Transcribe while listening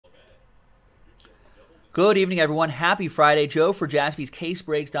Good evening, everyone. Happy Friday. Joe for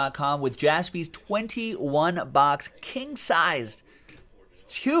JASPY'sCaseBreaks.com with Jaspy's 21-box king-sized,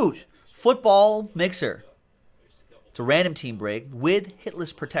 it's huge, football mixer. It's a random team break with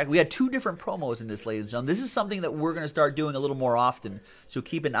hitless protect. We had two different promos in this, ladies and gentlemen. This is something that we're going to start doing a little more often, so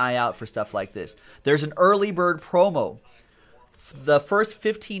keep an eye out for stuff like this. There's an early bird promo. The first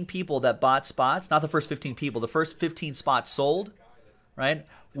 15 people that bought spots, not the first 15 people, the first 15 spots sold, right,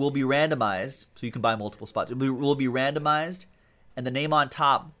 will be randomized, so you can buy multiple spots. It will be randomized, and the name on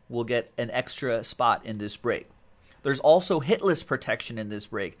top will get an extra spot in this break. There's also hitless protection in this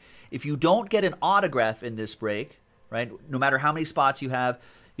break. If you don't get an autograph in this break, right, no matter how many spots you have,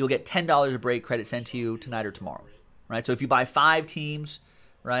 you'll get $10 of break credit sent to you tonight or tomorrow, right? So if you buy 5 teams,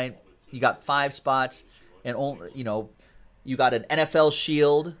 right, you got 5 spots, and only, you got an NFL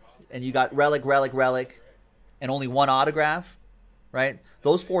shield, and you got relic, and only one autograph, right?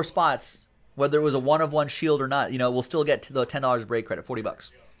 Those 4 spots, whether it was a one-of-one shield or not, we'll still get to the $10 break credit,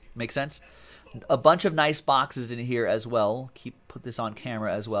 $40. Make sense? A bunch of nice boxes in here as well. Put this on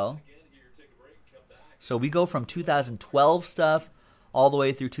camera as well. So we go from 2012 stuff all the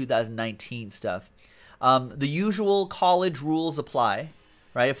way through 2019 stuff. The usual college rules apply,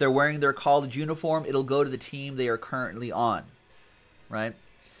 right? If they're wearing their college uniform, it'll go to the team they are currently on, right?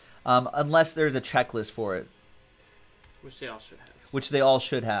 Unless there's a checklist for it. Which they all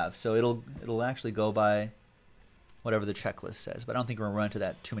should have. So it'll actually go by whatever the checklist says. But I don't think we're going to run into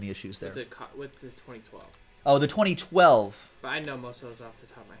that too many issues there. With the 2012. Oh, the 2012. But I know most of those off the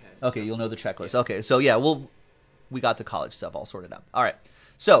top of my head. Okay, so. You'll know the checklist. Yeah. Okay, so yeah, we got the college stuff all sorted out. All right.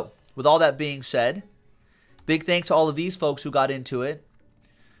 So with all that being said, big thanks to all of these folks who got into it.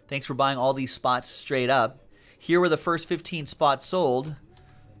 Thanks for buying all these spots straight up. Here were the first 15 spots sold.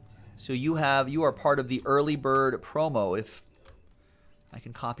 So you are part of the early bird promo. If I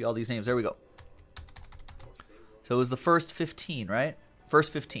can copy all these names. There we go. So it was the first 15, right?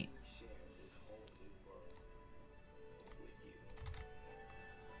 First 15.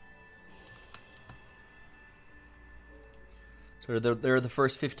 So they're the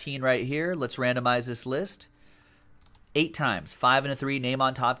first 15 right here. Let's randomize this list. 8 times. 5 and a 3. Name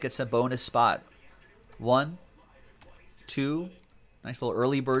on top gets a bonus spot. 1, 2. Nice little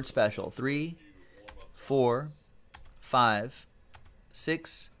early bird special. 3, 4, 5,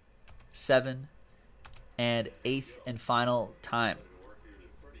 6, 7, and 8th and final time.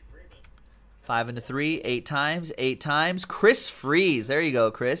 5 and a 3, 8 times, 8 times. Chris Freeze. There you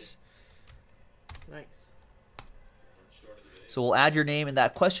go, Chris. Nice. So we'll add your name in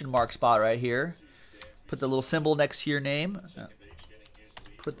that question mark spot right here. Put the little symbol next to your name.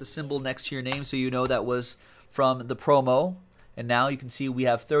 Put the symbol next to your name so you know that was from the promo. And now you can see we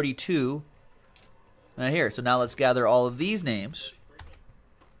have 32 right here. So now let's gather all of these names.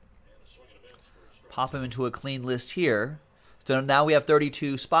 Pop them into a clean list here. So now we have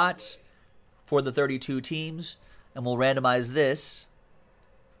 32 spots for the 32 teams. And we'll randomize this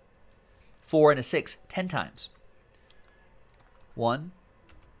 4 and a 6, 10 times. 1,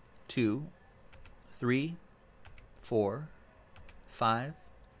 2, 3, 4, 5,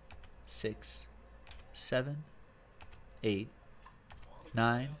 6, 7, 8,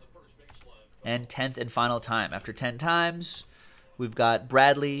 9, and 10th and final time. After 10 times, we've got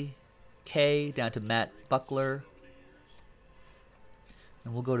Bradley K down to Matt Buckler.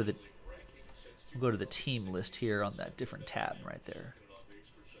 And we'll go to the team list here on that different tab right there.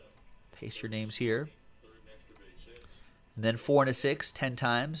 Paste your names here. And then 4 and a 6, 10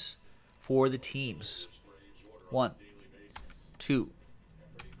 times for the teams. 1, 2,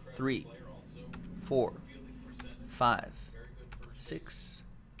 3, 4, 5, 6,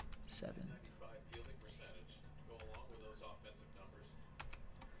 7,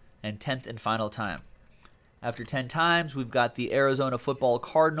 and 10th and final time. After 10 times, we've got the Arizona Football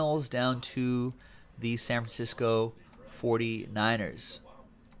Cardinals down to the San Francisco 49ers.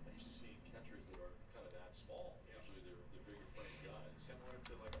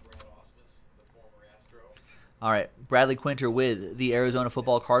 All right, Bradley Quinter with the Arizona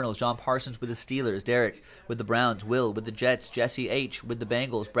Football Cardinals, John Parsons with the Steelers, Derek with the Browns, Will with the Jets, Jesse H with the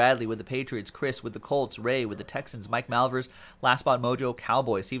Bengals, Bradley with the Patriots, Chris with the Colts, Ray with the Texans, Mike Malvers, Last Spot Mojo,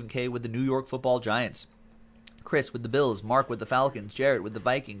 Cowboys, Stephen K with the New York Football Giants, Chris with the Bills, Mark with the Falcons, Jarrett with the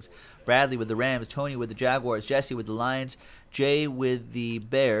Vikings, Bradley with the Rams, Tony with the Jaguars, Jesse with the Lions, Jay with the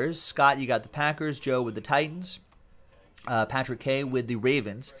Bears, Scott, you got the Packers, Joe with the Titans, Patrick K with the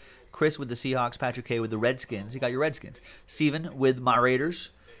Ravens, Chris with the Seahawks, Patrick K with the Redskins. You got your Redskins. Steven with my Raiders.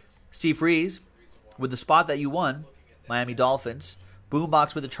 Steve Freeze with the spot that you won, Miami Dolphins.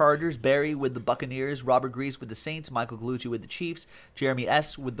 Boombox with the Chargers, Barry with the Buccaneers, Robert Grease with the Saints, Michael Gallucci with the Chiefs, Jeremy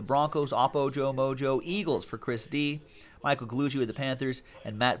S. with the Broncos, Oppo Joe Mojo, Eagles for Chris D., Michael Gallucci with the Panthers,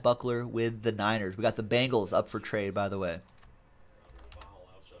 and Matt Buckler with the Niners. We got the Bengals up for trade, by the way.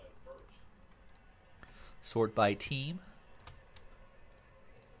 Sort by team.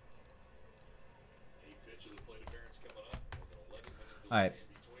 All right.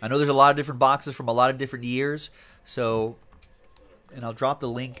 I know there's a lot of different boxes from a lot of different years, so... And I'll drop the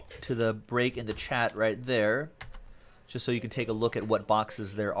link to the break in the chat right there, just so you can take a look at what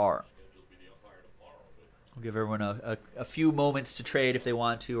boxes there are. I'll give everyone a few moments to trade if they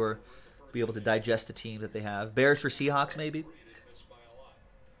want to, or be able to digest the team that they have. Bears for Seahawks, maybe?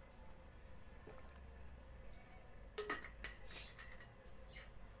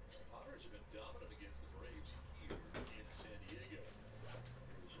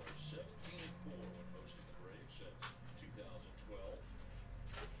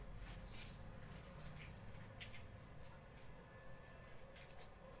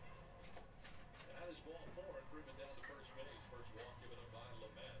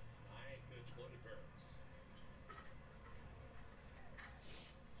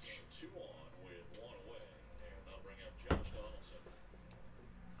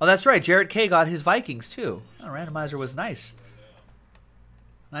 Oh, that's right. Jarrett K got his Vikings, too. Oh, randomizer was nice.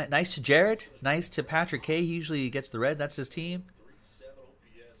 Nice to Jarrett. Nice to Patrick K. He usually gets the red. That's his team.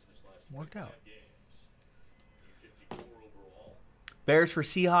 Worked out. Bears for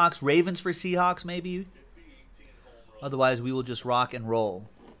Seahawks. Ravens for Seahawks, maybe. Otherwise, we will just rock and roll.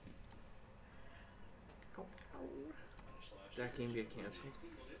 Did that game get canceled?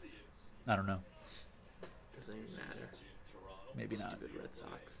 I don't know. Doesn't even matter. Maybe not. Stupid Red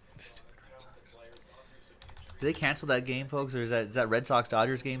Sox. Stupid Red Sox. Did they cancel that game, folks, or is that Red Sox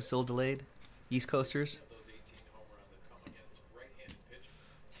Dodgers game still delayed? East Coasters.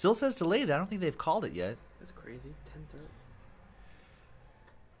 Still says delayed. I don't think they've called it yet. That's crazy. 10:30.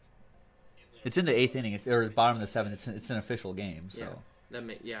 It's in the 8th inning. Or bottom of the 7th. It's an official game. So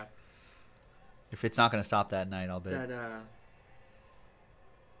Yeah. If it's not going to stop that night, I'll bet.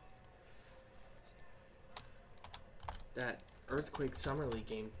 That Earthquake Summer League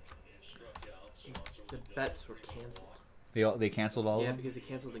game, the bets were canceled. They canceled all of them? Yeah, because they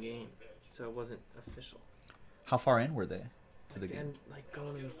canceled the game, so it wasn't official. How far in were they to the game? And like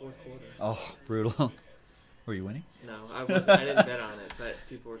going in the 4th quarter. Oh, brutal. Were you winning? No, I didn't bet on it, but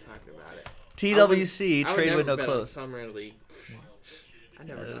people were talking about it. TWC, trade window bet close. On Summer League. I've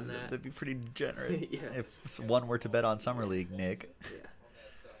never done that. That'd be pretty degenerate. Yeah. If one were to bet on Summer League, Nick. Yeah.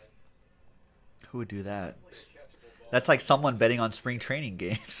 Who would do that? That's like someone betting on spring training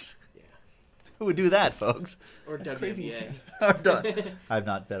games. Yeah. Who would do that, folks? Or That's WNBA. Crazy. I've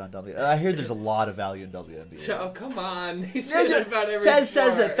not bet on WNBA. I hear there's a lot of value in WNBA. So, come on. He said it about every Fez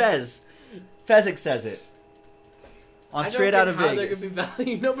says sport. it. Fezzik says it. On Straight Out of Vegas. There could be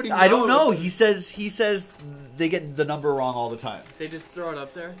value. Nobody knows. I don't know. He says they get the number wrong all the time. They just throw it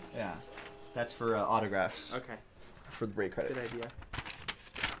up there? Yeah. That's for autographs. Okay. For the break credit. Good idea.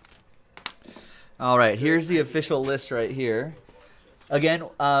 All right, here's the official list right here. Again,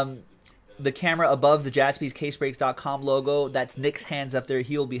 the camera above the JASPY'sCaseBreaks.com logo, that's Nick's hands up there.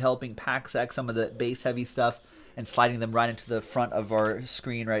 He'll be helping pack-sack some of the base-heavy stuff and sliding them right into the front of our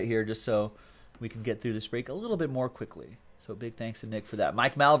screen right here just so we can get through this break a little bit more quickly. So big thanks to Nick for that.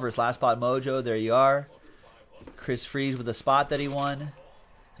 Mike Malvers, Last Spot Mojo, there you are. Chris Freeze with a spot that he won.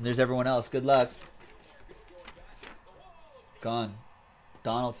 And there's everyone else. Good luck. Gone.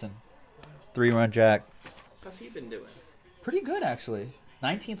 Donaldson. 3-run jack. How's he been doing? Pretty good, actually.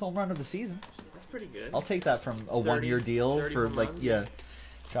 19th home run of the season. That's pretty good. I'll take that from a one-year deal for, like, runs? yeah,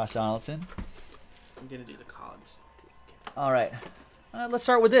 Josh Donaldson. I'm going to do the college. All right. Let's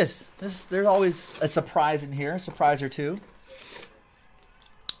start with this. There's always a surprise in here, a surprise or two.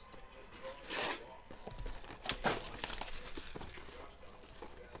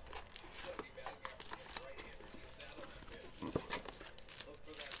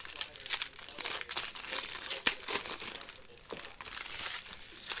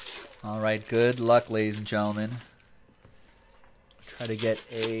 All right, good luck, ladies and gentlemen. Try to get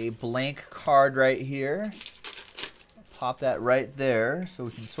a blank card right here. Pop that right there so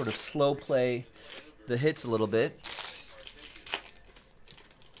we can sort of slow play the hits a little bit.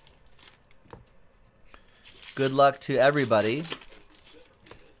 Good luck to everybody.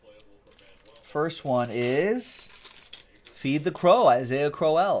 First one is Feed the Crow, Isaiah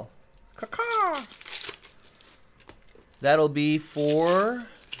Crowell. Caw-caw. That'll be for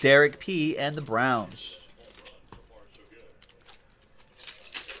Derek P. and the Browns.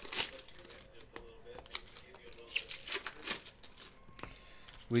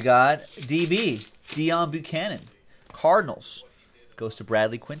 We got DB, Deion Buchanan. Cardinals. Goes to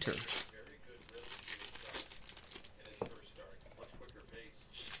Bradley Quinter.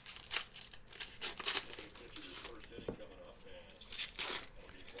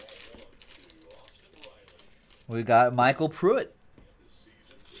 We got Michael Pruitt.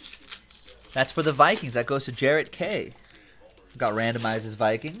 That's for the Vikings. That goes to Jarrett K. Got randomized as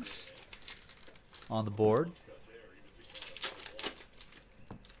Vikings on the board.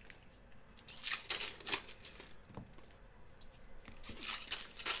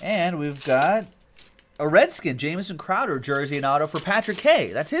 And we've got a Redskin, Jamison Crowder jersey and auto for Patrick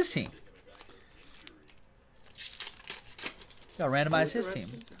K. That's his team. Got randomized his team.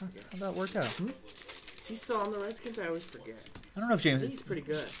 How'd that work out? Is he still on the Redskins? I always forget. I don't know if James. He's pretty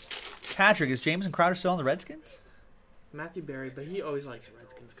good. Patrick, is Jamison Crowder still on the Redskins? Matthew Berry, but he always likes the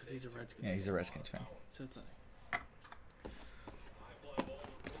Redskins because he's a Redskins. Yeah, he's a Redskins fan. So it's like,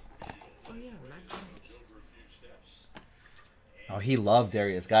 oh yeah, Mac Jones. Oh, he loved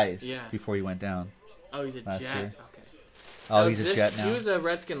Darius Geis Yeah. before he went down. Oh, he's a last Jet. year. Okay. Oh, he's a Jet now. He was a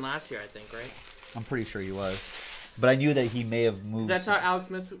Redskin last year, I think, right? I'm pretty sure he was. But I knew that he may have moved. That's how Alex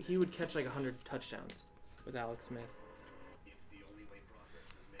Smith, he would catch like 100 touchdowns with Alex Smith.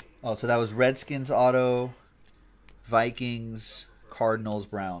 Oh, so that was Redskins auto, Vikings, Cardinals,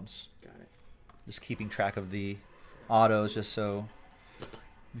 Browns. Got it. Just keeping track of the autos just so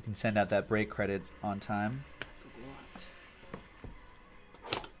we can send out that break credit on time.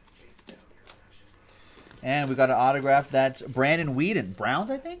 And we got an autograph. That's Brandon Whedon.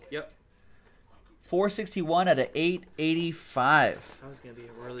 Browns, I think? Yep. 461 out of 885. That was going to be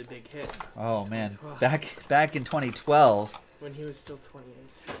a really big hit. Oh, man. Back in 2012. When he was still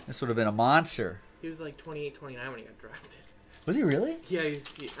 28. This would have been a monster. He was like 28, 29 when he got drafted. Was he really? Yeah,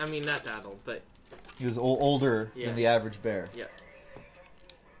 I mean, not that old, but... He was older than the average bear. Yeah.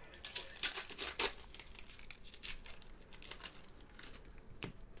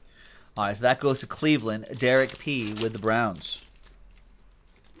 All right, so that goes to Cleveland. Derek P. with the Browns.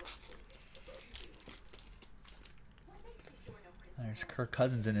 There's Kirk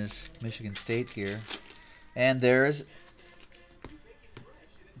Cousins in his Michigan State gear. And there's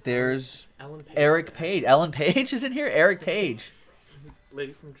Eric Page. Ellen Page is in here? Eric Page.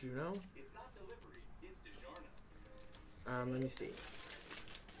 Lady from Juneau? Let me see.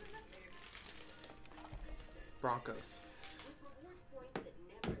 Broncos.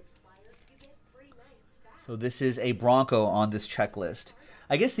 So this is a Bronco on this checklist.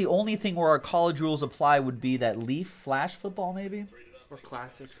 I guess the only thing where our college rules apply would be that Leaf Flash football, maybe? Or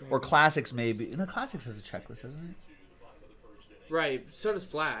Classics, maybe. Or Classics, maybe. No, Classics has a checklist, doesn't it? Right. So does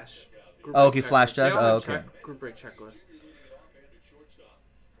Flash. Oh, okay, Flash does? Oh, okay. Group break checklists.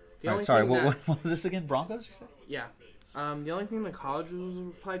 All right, sorry, what was this again? Broncos, you said? Yeah. The only thing the college rules would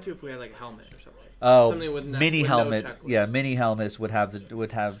apply to if we had like a helmet or something. Oh, something with mini with helmet. No Yeah, mini helmets would have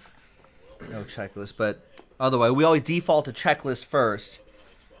no checklist, but otherwise we always default to checklist first,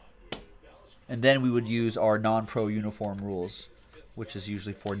 and then we would use our non-pro uniform rules, which is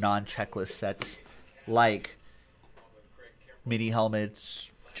usually for non-checklist sets like mini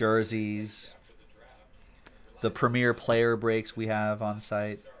helmets, jerseys, the premier player breaks we have on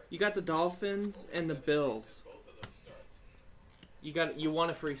site. You got the Dolphins and the Bills. You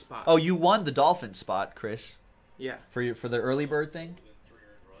won a free spot. Oh, you won the Dolphin spot, Chris. Yeah. For the early bird thing.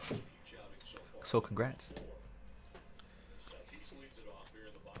 So congrats.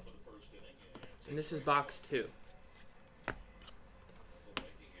 And this is box 2.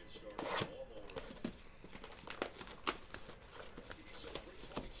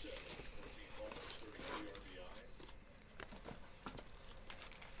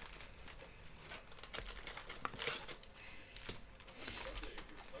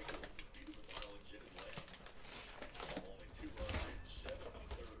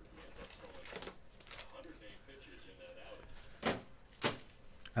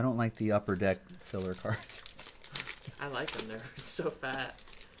 I don't like the upper deck filler cards. I like them. They're so fat.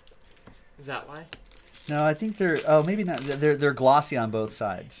 Is that why? No, I think they're. Oh, maybe not. They're glossy on both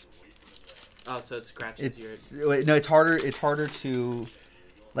sides. Oh, so it scratches No, it's harder. It's harder to,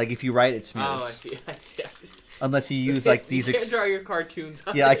 like, if you write, it smears. Oh, I see. I see. Unless you use like these. You can't draw your cartoons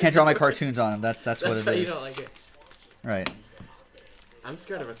on Yeah, I can't draw my cartoons on them. That's what it is. That's why you don't like it. Right. I'm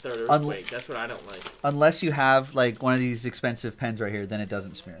scared of a third earthquake. That's what I don't like. Unless you have like one of these expensive pens right here, then it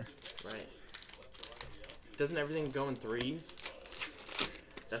doesn't smear. Right. Doesn't everything go in threes?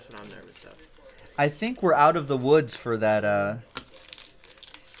 That's what I'm nervous of. I think we're out of the woods for that.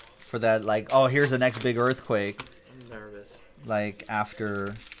 Like, oh, here's the next big earthquake. I'm nervous. Like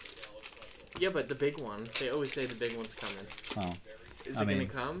after. Yeah, but the big one. They always say the big one's coming. Oh. Is I it mean, gonna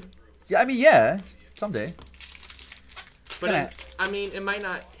come? Yeah, I mean, yeah, someday. But I mean, it might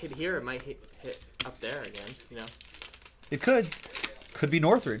not hit here. It might hit up there again. You know. It could. Could be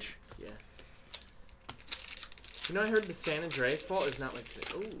Northridge. Yeah. You know, I heard the San Andreas fault is not like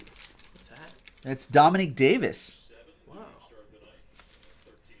this. Ooh, what's that? It's Dominique Davis. Wow.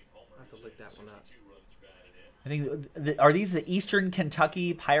 I'll have to look that one up. I think are these the Eastern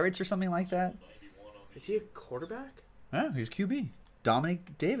Kentucky Pirates or something like that? Is he a quarterback? Oh, he's QB.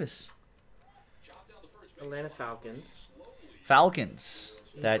 Dominique Davis. Atlanta Falcons. Falcons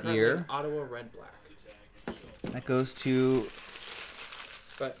He's that currently year. Ottawa Red Black. That goes to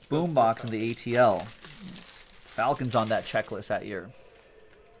But Boombox in the ATL. Falcons on that checklist that year.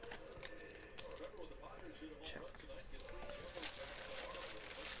 Check.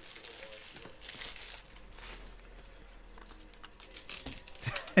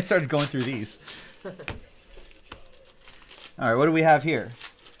 I started going through these. All right, what do we have here?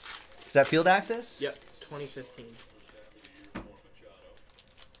 Is that field access? Yep, 2015.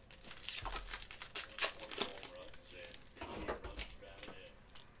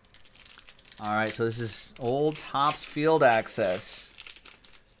 All right, so this is old Topps field access.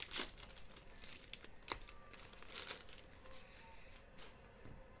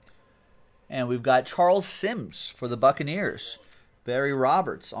 And we've got Charles Sims for the Buccaneers. Barry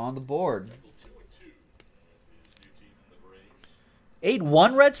Roberts on the board.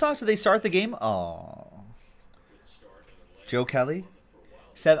 8-1 Red Sox. Did they start the game? Oh. Joe Kelly.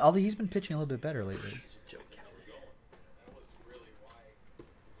 Although he's been pitching a little bit better lately. Joe Kelly.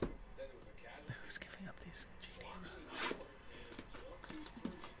 Who's giving up these GD runs?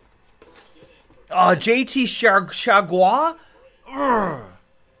 Oh, JT Chagua?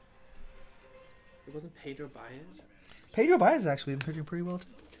 It wasn't Pedro Baez? Pedro Baez has actually been pitching pretty well, too.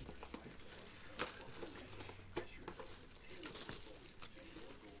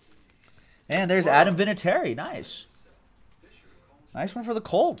 And there's Adam Vinatieri. Nice. Nice one for the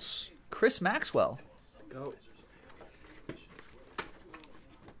Colts. Chris Maxwell. Go.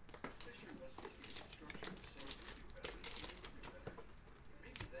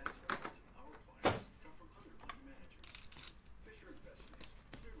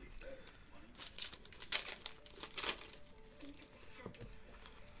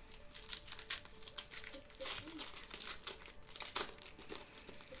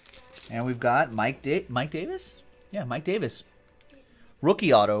 And we've got Mike Davis? Yeah, Mike Davis.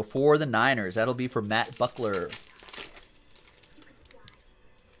 Rookie auto for the Niners. That'll be for Matt Buckler.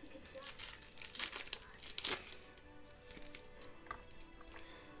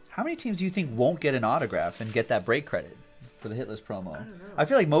 How many teams do you think won't get an autograph and get that break credit for the hitless promo? I don't know. I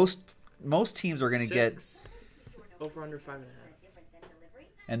feel like most teams are going to get... Over under 5.5.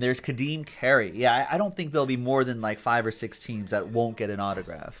 And there's Kadeem Carey. Yeah, I don't think there'll be more than like 5 or 6 teams that won't get an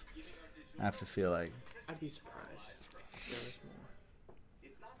autograph. I have to feel like. I'd be surprised. There was more.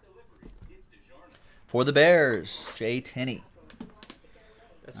 For the Bears, Jay Tinney.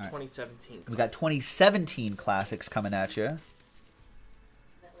 That's All right. 2017. We got 2017 classics coming at you.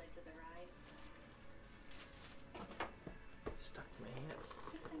 Stuck to my hand.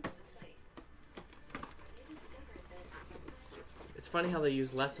 It's funny how they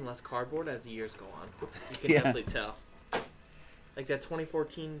use less and less cardboard as the years go on. You can Yeah. definitely tell. Like that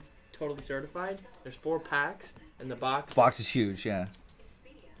 2014 Totally Certified, there's 4 packs, and the box Is huge, yeah.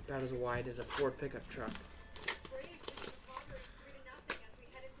 about as wide as a Ford pickup truck.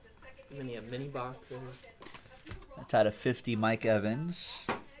 And then you have mini boxes. That's out of 50, Mike Evans.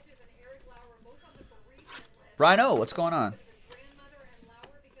 Rhino, what's going on?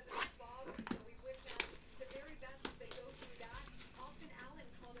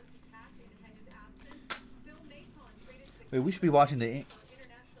 Wait, we should be watching the...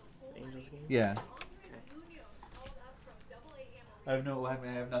 Angels game? Yeah. Okay. I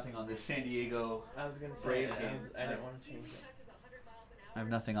have nothing on this San Diego. I was going to say, Brave I game. didn't want to change it. I have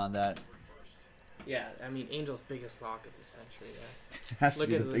nothing on that. Yeah, I mean, Angels' biggest lock of the century. Yeah. It has to Look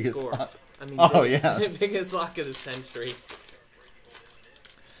be at the the biggest score. lock. I mean, Oh, biggest, yeah. biggest lock of the century.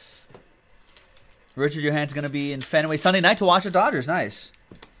 Richard Johan's going to be in Fenway Sunday night to watch the Dodgers. Nice.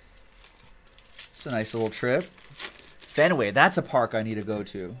 It's a nice little trip. Fenway, that's a park I need to go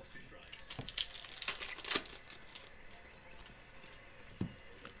to.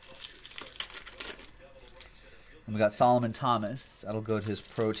 And we got Solomon Thomas. That'll go to his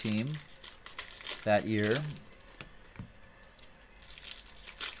pro team that year.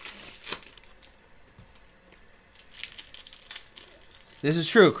 This is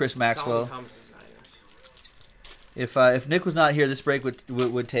true, Chris Maxwell. Solomon Thomas is Niners. If Nick was not here, this break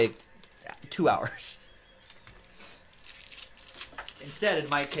would take 2 hours. Instead, it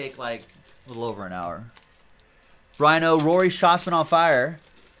might take like a little over an hour. Rhino, Rory shot's been on fire.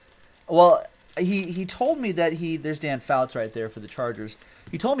 Well, he told me that there's Dan Fouts right there for the Chargers.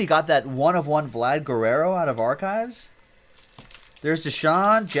 He told me he got that 1-of-1 Vlad Guerrero out of archives. There's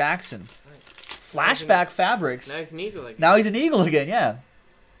Deshaun Jackson. Flashback fabrics. Now he's an Eagle again. Now he's an Eagle again, yeah.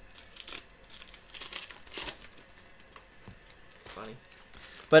 Funny.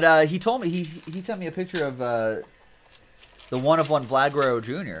 But he told me, he sent me a picture of the 1-of-1 Vlad Guerrero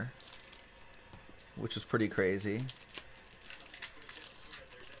Jr., which was pretty crazy.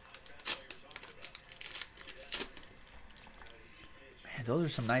 Man, those are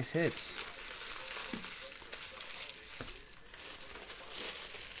some nice hits.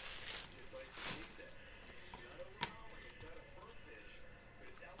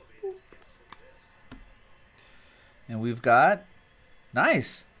 And we've got,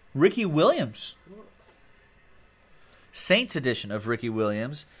 nice, Ricky Williams. Saints edition of Ricky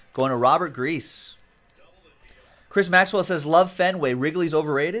Williams going to Robert Grease. Chris Maxwell says, love Fenway. Wrigley's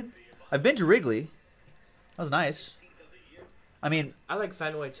overrated. I've been to Wrigley. That was nice. I mean, I like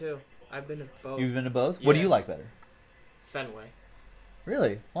Fenway too. I've been to both. You've been to both? Yeah. What do you like better? Fenway.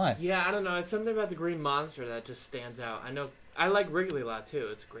 Really? Why? Yeah, I don't know. It's something about the Green Monster that just stands out. I know. I like Wrigley a lot too.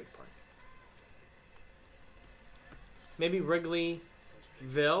 It's a great park. Maybe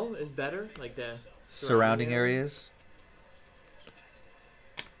Wrigleyville is better, like the surrounding areas.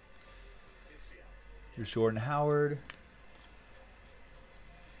 Here's Jordan Howard.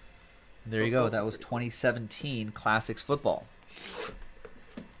 And there you go. That was 2017 Classics football.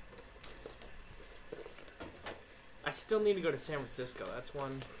 I still need to go to San Francisco. That's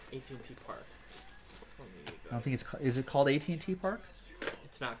one AT&T Park. I don't think it's. Is it called AT&T Park?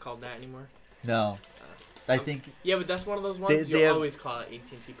 It's not called that anymore. No. I think. Yeah, but that's one of those ones you always call it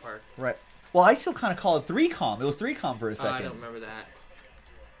AT&T Park. Right. Well, I still kind of call it 3Com. It was 3Com for a second. I don't remember that.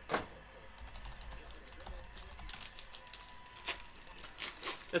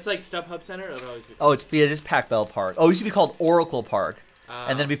 It's like StubHub Center. It'll always be. Oh, it's Pac Bell Park. Oh, it used to be called Oracle Park,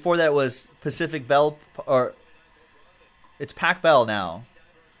 and then before that was Pacific Bell, or it's Pac Bell now.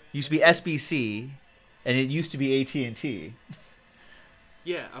 It used to be SBC, and it used to be AT&T.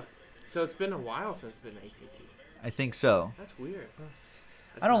 Yeah. So it's been a while since it's been AT&T. I think so. That's weird. Huh?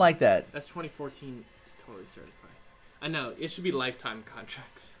 I don't like that. That's 2014 totally certified. I know. It should be lifetime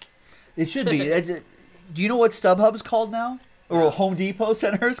contracts. It should be. Do you know what StubHub's called now? Or Home Depot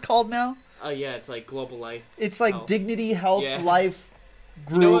Center is called now? Oh, yeah. It's like Global Life. It's like Health. Dignity Health Life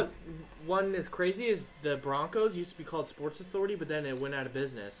Group. You know what? One is crazy is the Broncos used to be called Sports Authority, but then it went out of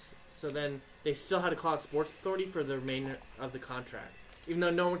business. So then they still had to call it Sports Authority for the remainder of the contract. Even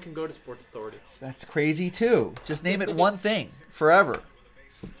though no one can go to Sports Authority. That's crazy, too. Just name it one thing. Forever.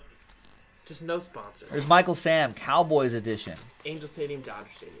 Just no sponsor. There's Michael Sam, Cowboys edition. Angel Stadium, Dodger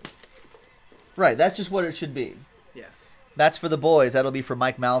Stadium. Right, that's just what it should be. Yeah. That's for the boys. That'll be for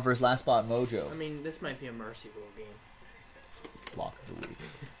Mike Malver's Last Spot Mojo. I mean, this might be a mercy rule game. Lock of the week.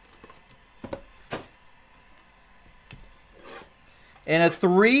 And a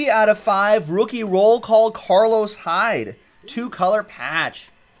 3 out of 5 rookie roll call, Carlos Hyde. 2-color patch.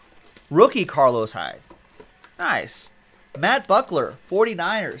 Rookie Carlos Hyde. Nice. Matt Buckler,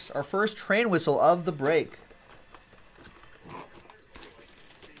 49ers. Our first train whistle of the break.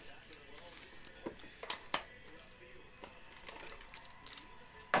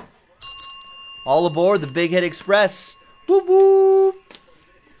 All aboard the Big Hit Express. Whoop whoop.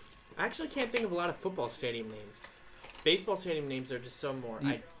 I actually can't think of a lot of football stadium names. Baseball stadium names are just so more.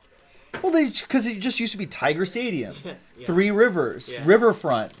 Well, because it just used to be Tiger Stadium, Yeah. Three Rivers,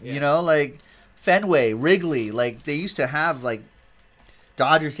 Riverfront, you know, like Fenway, Wrigley. Like, they used to have, like,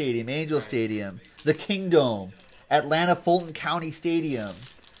 Dodger Stadium, Angel Stadium, the Kingdome, Atlanta Fulton County Stadium.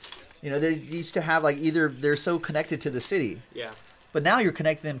 You know, they used to have, like, either they're so connected to the city. Yeah. But now you're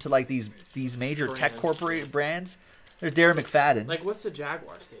connecting them to, like, these major tech corporate brands. There's Darren McFadden. Like, what's the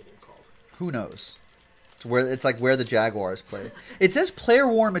Jaguar Stadium called? Who knows? It's like where the Jaguars play. It says player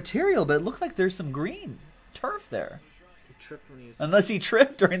worn material, but it looked like there's some green turf there. He tripped when he was... Unless he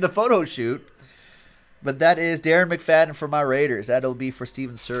tripped during the photo shoot. But that is Darren McFadden for my Raiders. That'll be for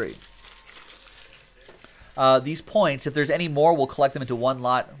Steven Surrey. These points, if there's any more, we'll collect them into one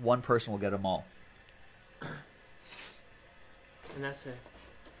lot. One person will get them all. And that's it.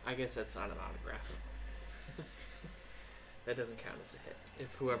 I guess that's not an autograph. That doesn't count as a hit.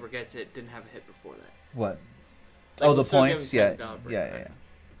 If whoever gets it didn't have a hit before that. What? Like, oh, the points? Yeah. Yeah.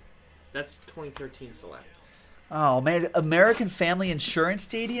 That's 2013 select. Oh, man. American Family Insurance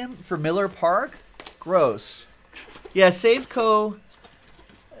Stadium for Miller Park? Gross. Yeah, Safeco,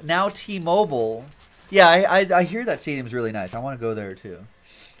 now T-Mobile. Yeah, I hear that stadium's really nice. I want to go there too.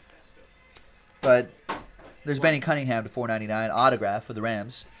 But there's Benny Cunningham to $4.99 autograph for the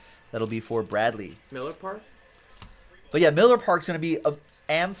Rams. That'll be for Bradley. Miller Park? But yeah, Miller Park's going to be a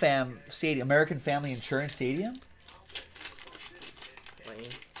AmFam Stadium, American Family Insurance Stadium. Lame.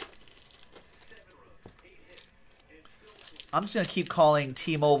 I'm just going to keep calling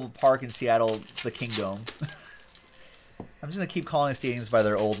T-Mobile Park in Seattle the Kingdome. I'm just going to keep calling stadiums by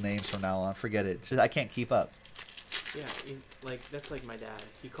their old names from now on. Forget it. I can't keep up. Yeah, that's like my dad.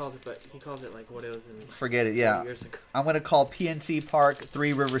 He calls it like what it was in. Forget it. Yeah, years ago. I'm gonna call PNC Park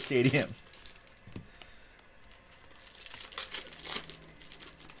Three River Stadium.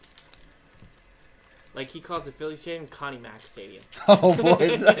 Like he calls the Philly Stadium Connie Mack Stadium. Oh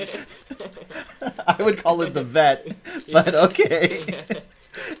boy, I would call it the Vet, but okay.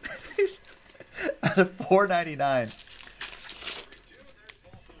 Out of $4.99.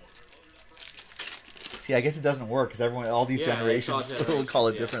 See, I guess it doesn't work because all these generations will call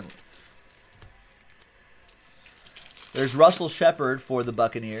it differently. There's Russell Shepard for the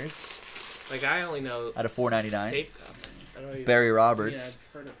Buccaneers. Like I only know out of $4.99. Barry Roberts. Yeah,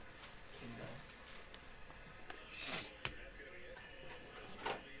 I've heard of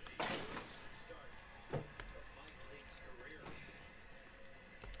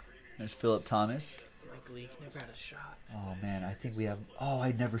There's Philip Thomas. Mike Leake never had a shot. Oh man, I think we have. Oh,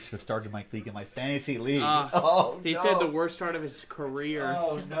 I never should have started Mike Leake in my fantasy league. He said the worst start of his career.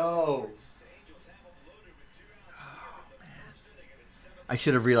 Oh no. I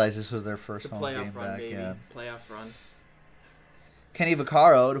should have realized this was their first home game run, back. baby. Yeah, playoff run. Kenny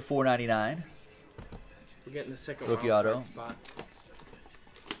Vaccaro to $4.99. We're getting the second rookie auto spot.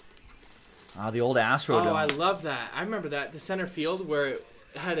 The old Astrodome. Oh, I love that. I remember that the center field where it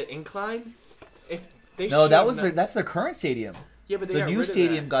had an incline. If they that's their current stadium. Yeah, but the new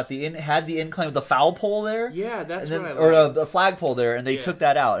stadium had the incline with the foul pole there. Yeah, that's or a flag pole there, and they took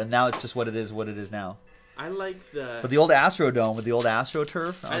that out, and now it's just what it is now. I like the. But the old Astrodome with the old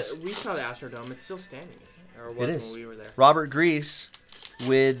AstroTurf. We saw the Astrodome. It's still standing, isn't it? Or was it is. When we were there. Robert Grease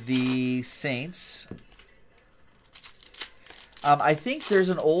with the Saints. I think there's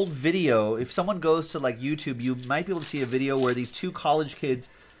an old video. If someone goes to like YouTube, you might be able to see a video where these two college kids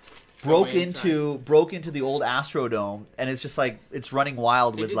broke into the old Astrodome, and it's just like it's running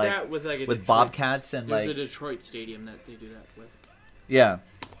wild with Bobcats and there's a Detroit stadium that they do that with. Yeah,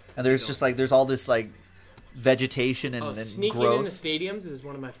 and there's just like there's all this like vegetation and sneaking growth. into stadiums is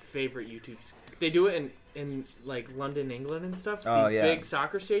one of my favorite YouTubes. They do it in like London, England, and stuff. These big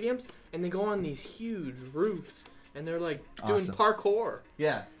soccer stadiums, and they go on these huge roofs. And they're like doing parkour.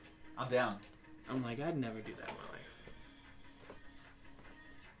 Yeah, I'm down. I'm like, I'd never do that in my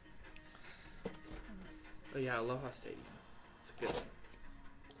life. Oh yeah, Aloha Stadium. It's a good one.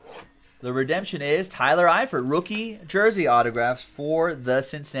 The redemption is Tyler Eifert, rookie jersey autographs for the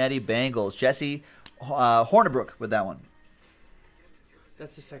Cincinnati Bengals. Jesse Hornibrook with that one.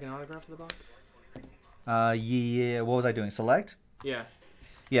 That's the second autograph of the box? Yeah. What was I doing? Select? Yeah.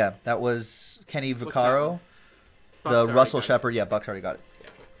 Yeah, that was Kenny Vaccaro. The Russell Shepard, Bucks already got it.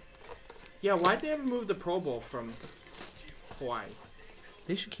 Yeah, why'd they ever move the Pro Bowl from Hawaii?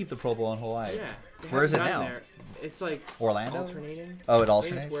 They should keep the Pro Bowl in Hawaii. Yeah. Where is it now? There. It's like Orlando? Alternating. Oh, it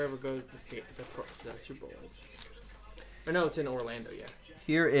alternates? I think it's wherever goes the Super Bowl is. Or no, it's in Orlando, yeah.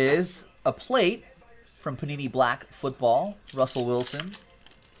 Here is a plate from Panini Black Football, Russell Wilson.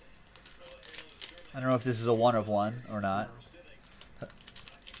 I don't know if this is a one of one or not.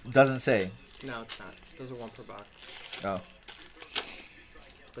 Doesn't say. No, it's not. Those are one per box. Oh.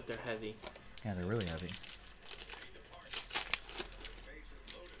 But they're heavy. Yeah, they're really heavy.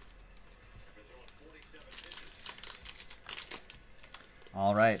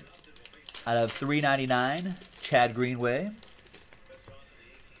 All right. Out of $3.99, Chad Greenway.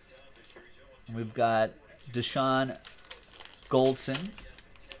 And we've got Deshaun Goldson.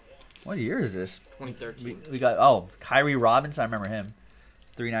 What year is this? 2013. We got Kyrie Robinson. I remember him.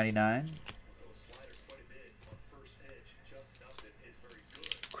 $3.99.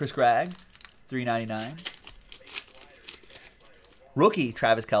 Chris Gregg, $3.99. Rookie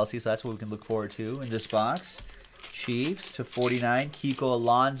Travis Kelce, so that's what we can look forward to in this box. Chiefs to $49. Kiko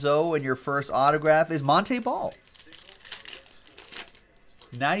Alonso, and your first autograph is Monte Ball.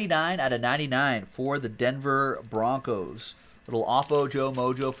 99 out of 99 for the Denver Broncos. Little Oppo Joe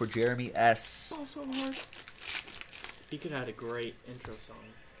Mojo for Jeremy S. Oh, so hard. He could have had a great intro song.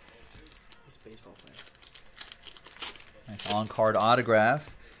 He's a baseball player. Nice on-card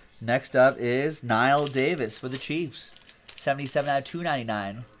autograph. Next up is Niall Davis for the Chiefs. 77 out of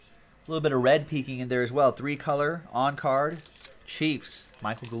 299. A little bit of red peeking in there as well. 3-color on-card. Chiefs.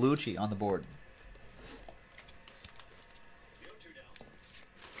 Michael Gallucci on the board.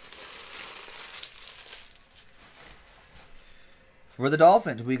 For the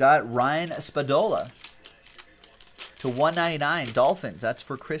Dolphins, we got Ryan Spadola to 199. Dolphins. That's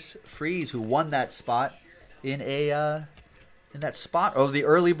for Chris Freeze, who won that spot in a the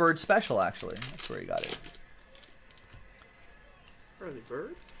early bird special. Actually, that's where he got it. Early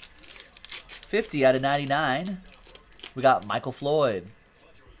bird. 50 out of 99. We got Michael Floyd.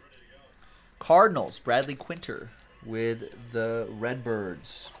 Cardinals. Bradley Quinter with the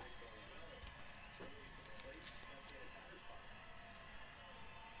Redbirds.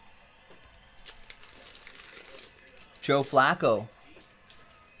 Joe Flacco.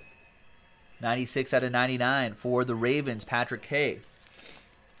 96 out of 99 for the Ravens. Patrick K.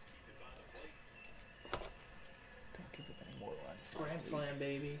 Don't give up any more runs. Grand slam,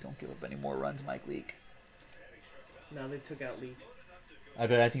 baby. Don't give up any more runs, Mike Leake. No, they took out Leake.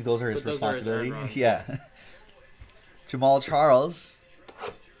 I think those are his responsibility. Those are his yeah. Jamal Charles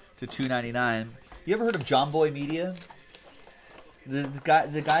to 299. You ever heard of John Boy Media?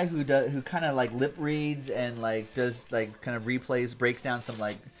 The guy who kind of like lip reads and like does like kind of replays, breaks down some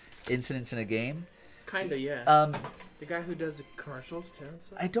like incidents in a game. Kinda, yeah. The guy who does the commercials too. And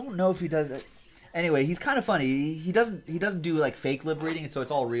stuff? I don't know if he does it. Anyway, he's kind of funny. He doesn't do like fake lip reading, so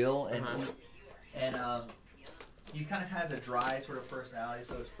it's all real and he kind of has a dry sort of personality,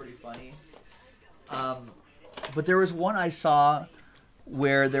 so it's pretty funny. But there was one I saw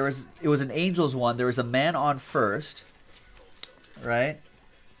where it was an Angels one. There was a man on first, right?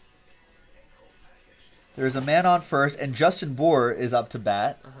 There's a man on first, and Justin Bohr is up to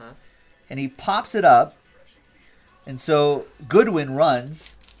bat, and he pops it up, and so Goodwin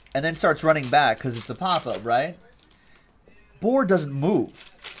runs, and then starts running back because it's a pop up, right? Bohr doesn't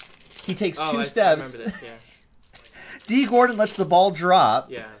move. He takes two steps. I remember this, yeah. D. Gordon lets the ball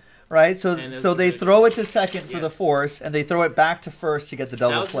drop. Yeah. Right? So they throw it to second for the force, and they throw it back to first to get the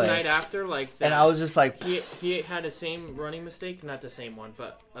double play. That was the night after, like that. And I was just like... He had the same running mistake, not the same one,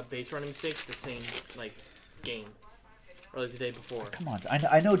 but a base running mistake, the same, like, game. Or like the day before. Come on.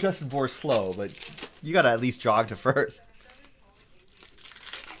 I know Justin Bohr's slow, but you got to at least jog to first.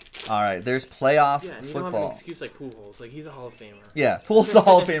 All right, there's playoff and you football. don't have an excuse like Pujols. Like, he's a Hall of Famer. Yeah, Pujols the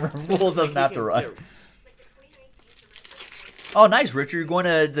Hall of Famer. Pujols doesn't have to run. Oh, nice, Richard. You're going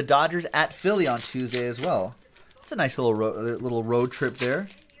to the Dodgers at Philly on Tuesday as well. It's a nice little road trip there.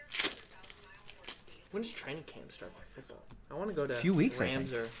 When does training camp start for football? I want to go to a few weeks,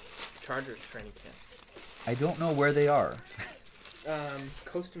 Rams or Chargers training camp. I don't know where they are.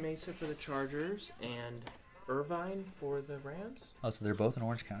 Costa Mesa for the Chargers and Irvine for the Rams. Oh, so they're both in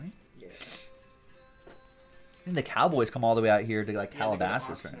Orange County? Yeah. I think the Cowboys come all the way out here to like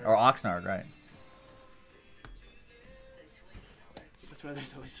Calabasas, right? Or Oxnard, right? That's why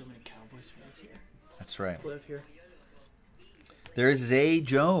there's always so many Cowboys fans here. That's right. Live here. There's Zay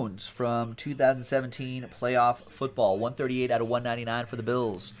Jones from 2017 playoff football. 138 out of 199 for the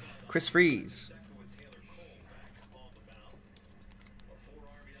Bills. Chris Freeze.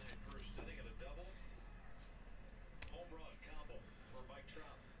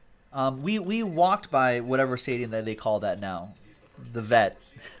 We walked by whatever stadium that they call that now. The Vet.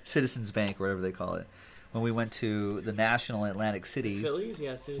 Citizens Bank, or whatever they call it. When we went to the National in Atlantic City, the Phillies,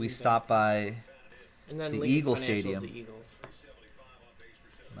 yeah, we stopped by and then the Lincoln Eagle Financial's Stadium. The Eagles.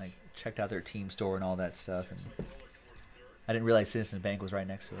 Like checked out their team store and all that stuff, and I didn't realize Citizens Bank was right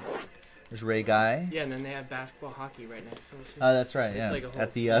next to it. There's Ray Guy. Yeah, and then they have basketball, hockey right next to it. Oh, that's right. Yeah, like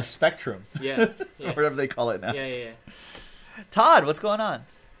at the Spectrum. Yeah, or whatever they call it now. Yeah. Todd, what's going on?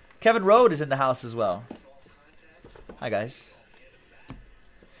 Kevin Rode is in the house as well. Hi, guys.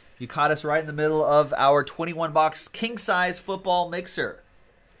 You caught us right in the middle of our 21-box king-size football mixer.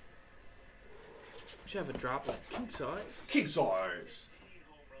 We should have a drop like king size. King size.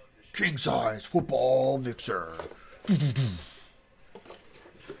 King size football mixer.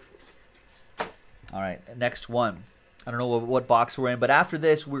 All right, next one. I don't know what box we're in, but after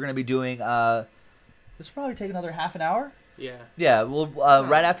this, we're going to be doing... this will probably take another half an hour. Yeah. Yeah, we'll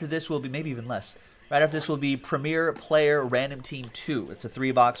right after this will be maybe even less. Right after this will be Premier Player Random Team 2. It's a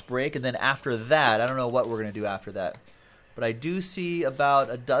 3-box break, and then after that, I don't know what we're going to do after that. But I do see about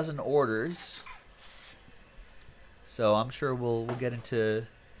a dozen orders. So I'm sure we'll get into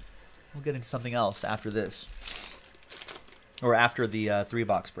something else after this. Or after the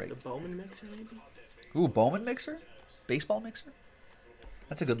 3-box break. The Bowman mixer maybe? Ooh, Bowman mixer? Baseball mixer?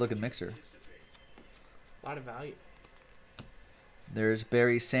 That's a good looking mixer. A lot of value. There's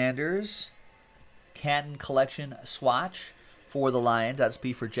Barry Sanders. Canton Collection swatch for the Lions. That's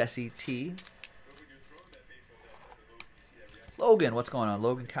B for Jesse T. Logan, what's going on?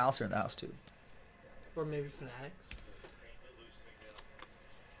 Logan Calser in the house too. Or maybe Fanatics.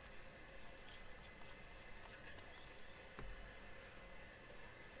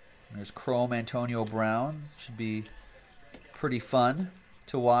 There's Chrome Antonio Brown. Should be pretty fun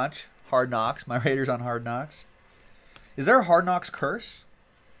to watch. Hard Knocks. My Raiders on Hard Knocks. Is there a Hard Knocks curse?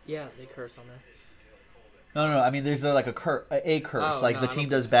 Yeah, they curse on there. No. I mean, there's like a curse. Oh, Like no, the team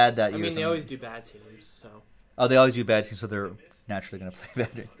does bad that year. I mean, they always do bad teams, so. Oh, they always do bad teams, so they're naturally going to play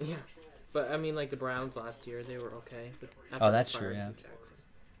better. Yeah. But, I mean, like the Browns last year, they were okay. But Oh, that's true, yeah. Jackson.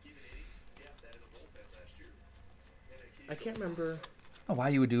 I can't remember. I don't know why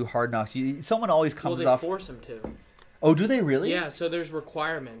you would do Hard Knocks. Someone always comes Well, they off. force them to. Oh, do they really? Yeah, so there's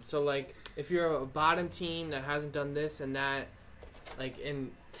requirements. So, like, if you're a bottom team that hasn't done this and that, like,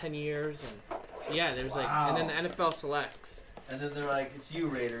 in 10 years, and yeah, there's like, Wow. and then the NFL selects. And then they're like, "It's you,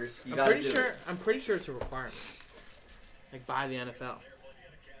 Raiders. You I'm got to do pretty sure. it." I'm pretty sure it's a requirement, like by the NFL.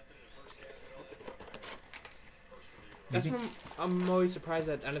 That's when I'm always surprised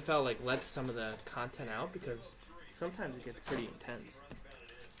that NFL like lets some of the content out because sometimes it gets pretty intense.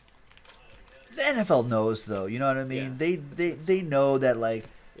 The NFL knows, though. You know what I mean? Yeah. They know that like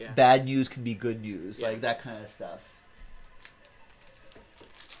Yeah. bad news can be good news, Yeah. like that kind of stuff.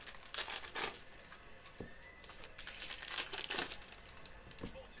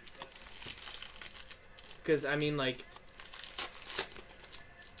 Because I mean, like,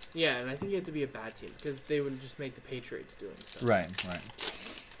 yeah, and I think you have to be a bad team because they would just make the Patriots do it. So. Right.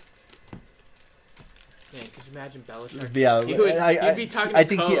 Man, could you imagine Belichick? Yeah, he'd be talking. I in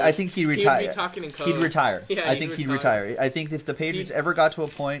think code. I think he'd retire. He'd be talking in code. He'd retire. Yeah, I think he'd retire. I think if the Patriots ever got to a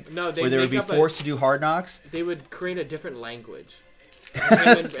point No, where they would be forced to do Hard Knocks, They would create a different language.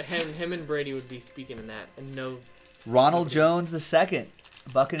 him and Brady would be speaking in that, and no. Ronald Jones II,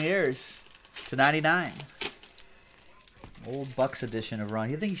 Buccaneers /99. Old Bucks edition of Ron.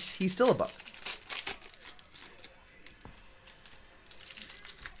 You think he's still a Buck?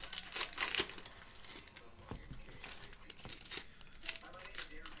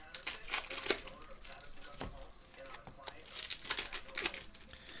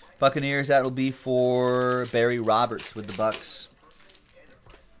 Buccaneers, that'll be for Barry Roberts with the Bucks.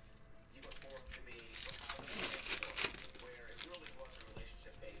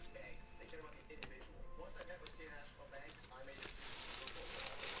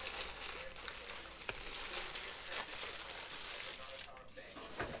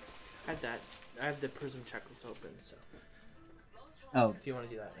 I have the Prism checklist open, so. Oh, Do you want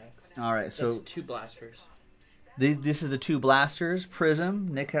to do that next? all right. So That's 2 blasters. this is the 2 blasters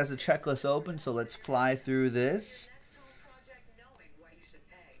Prism. Nick has the checklist open, so let's fly through this.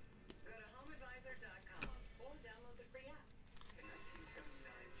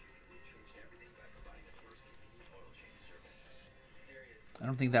 I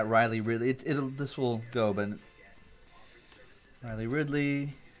don't think that Riley Ridley. This will go, but Riley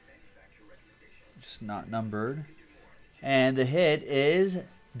Ridley, just not numbered. And the hit is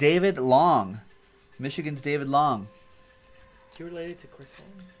David Long, Michigan's David Long. Is he related to Chris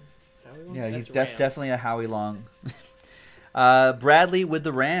Long? Howie Long? Yeah, That's he's Rams. definitely a Howie Long. Bradley with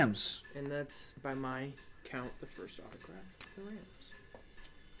the Rams. And that's, by my count, the first autograph for the Rams.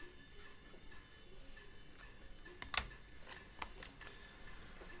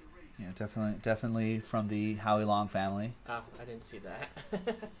 Yeah, definitely from the Howie Long family. Oh, I didn't see that.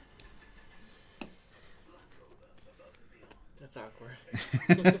 That's awkward.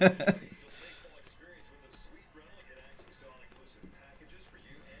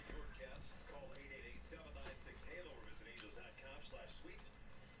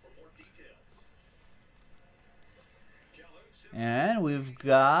 And we've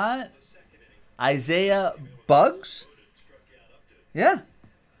got Isaiah Bugs. Yeah.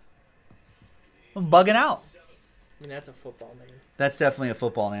 I'm bugging out. I mean, that's a football name. That's definitely a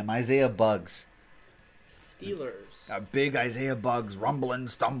football name. Isaiah Bugs. Steelers. A big Isaiah Bugs. Rumbling,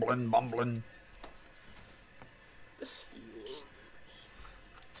 stumbling, bumbling. The Steelers.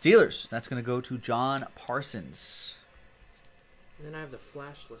 Steelers. That's going to go to John Parsons. And then I have the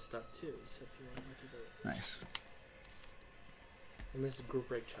flash list up, too. So if you want to look at those. Nice. And this is group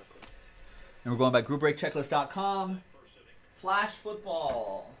break checklist. And we're going by groupbreakchecklist.com. Flash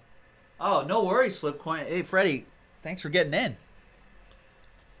football. Oh, no worries, Flipcoin. Hey, Freddie, thanks for getting in.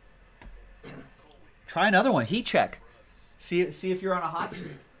 Try another one. Heat check. See if you're on a hot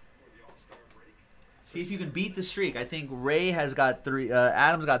streak. See if you can beat the streak. I think Ray has got 3.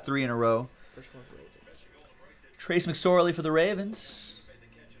 Adam's got 3 in a row. First one's Ravens. Trace McSorley for the Ravens.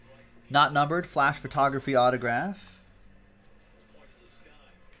 Not numbered. Flash photography autograph.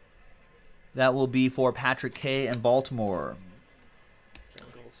 That will be for Patrick K. in Baltimore.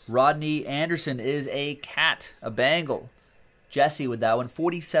 Bengals. Rodney Anderson is a cat, a Bengal. Jesse with that one,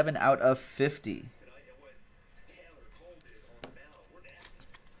 47 out of 50.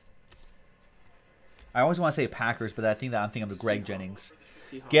 I always want to say Packers, but I think that I'm thinking of Greg Seahawks. Jennings.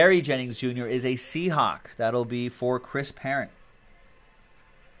 Seahawks. Gary Jennings Jr. is a Seahawk. That'll be for Chris Parent.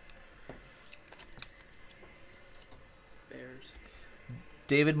 Bears.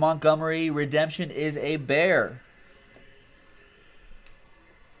 David Montgomery Redemption is a Bear.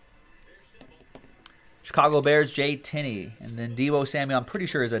 Chicago Bears, Jay Tinney. And then Deebo Samuel, I'm pretty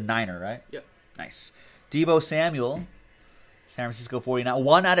sure is a Niner, right? Yep. Nice. Deebo Samuel, San Francisco 49.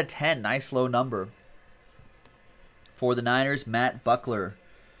 1 out of 10. Nice low number. For the Niners, Matt Buckler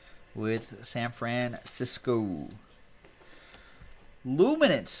with San Francisco.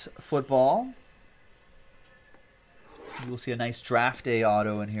 Luminance football. You'll see a nice draft day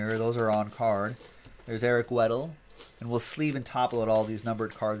auto in here. Those are on card. There's Eric Weddle. And we'll sleeve and top load all these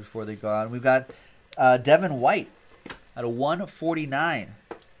numbered cards before they go out. And we've got Devin White at a 149.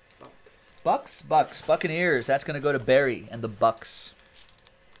 Buccaneers. That's going to go to Barry and the Bucks.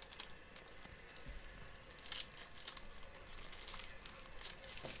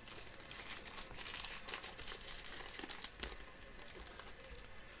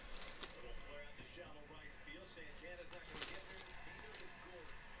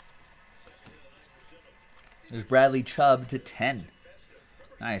 There's Bradley Chubb to 10.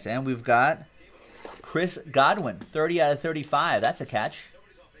 Nice. And we've got Chris Godwin, 30 out of 35. That's a catch.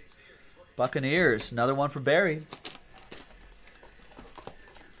 Buccaneers, another one for Barry.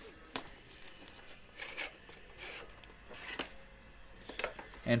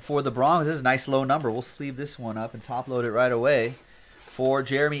 And for the Broncos, this is a nice low number. We'll sleeve this one up and top load it right away for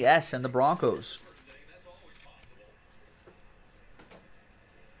Jeremy S. and the Broncos.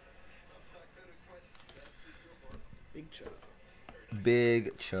 Big Chubb.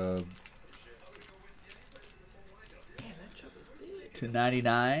 Big Chubb. Man, that Chubb is big. To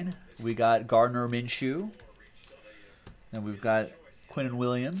 99, we got Gardner Minshew. Then we've got Quinnen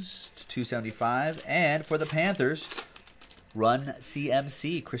Williams to 275. And for the Panthers, Run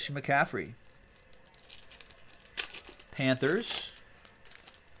CMC, Christian McCaffrey. Panthers.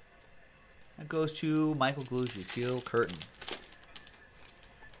 That goes to Michael Glucci, Steel Curtain.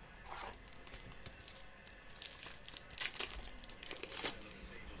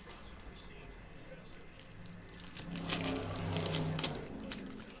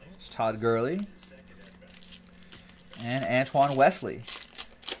 It's Todd Gurley. And Antoine Wesley.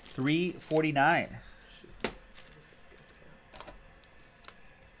 349.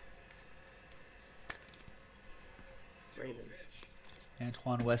 Ravens.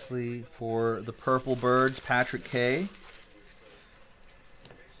 Antoine Wesley for the Purple Birds, Patrick K.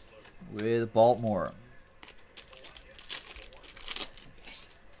 With Baltimore.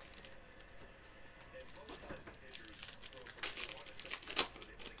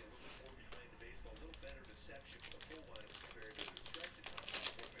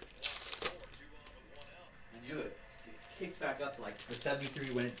 I knew it. It kicked back up to like the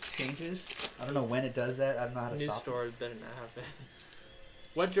 73 when it changes. I don't know when it does that. I don't know how to News stop it. stores better not have that.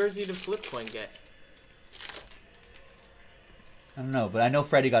 What jersey did Flipcoin get? I don't know, but I know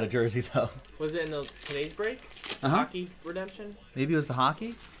Freddie got a jersey though. Was it in the today's break? Uh-huh. Hockey redemption? Maybe it was the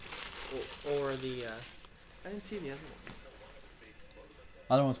hockey. Or the I didn't see the other one.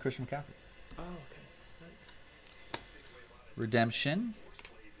 Other one was Christian McCaffrey. Oh, okay. Nice. Redemption.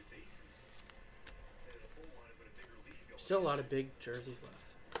 Still a lot of big jerseys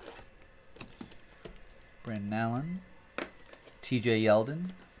left. Brandon Allen. TJ Yeldon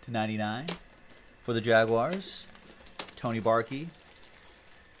to 99 for the Jaguars. Tony Barkey.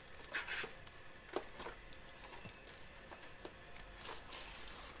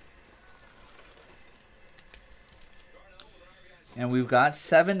 And we've got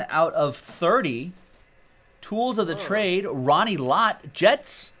 7 out of 30. Tools of the trade, Ronnie Lott.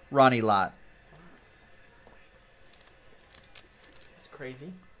 Jets, Ronnie Lott. That's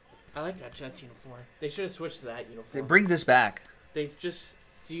crazy. I like that Jets uniform. They should have switched to that uniform. They bring this back. They just...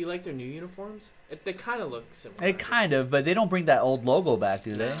 Do you like their new uniforms? They kind of look similar. They kind of, but they don't bring that old logo back,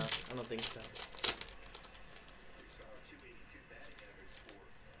 do they? Nah, I don't think so.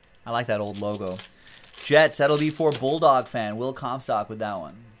 I like that old logo. Jets, that'll be for Bulldog fan. Will Comstock with that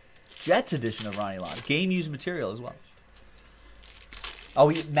one. Jets edition of Ronnie Lott. Game used material as well.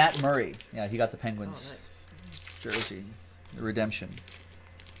 Oh, Matt Murray. Yeah, he got the Penguins Oh, nice. jersey. The redemption.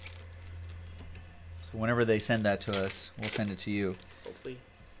 So whenever they send that to us, we'll send it to you. Hopefully.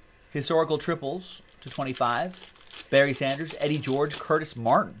 Historical triples to 25. Barry Sanders, Eddie George, Curtis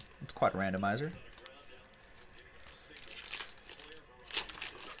Martin. That's quite a randomizer.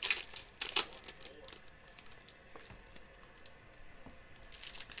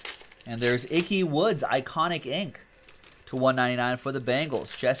 And there's Ickey Woods, Iconic Ink to 199 for the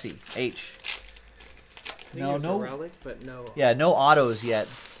Bengals. Jesse H. think it was a relic, but no. Yeah, no autos yet.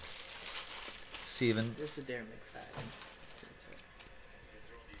 Steven. There's a Darren McFadden.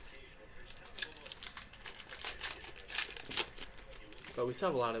 But we still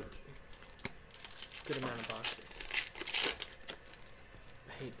have a lot of good amount of boxes.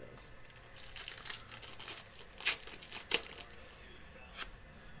 I hate those.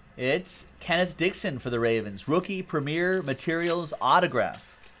 It's Kenneth Dixon for the Ravens. Rookie Premier Materials Autograph.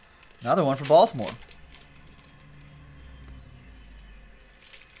 Another one for Baltimore.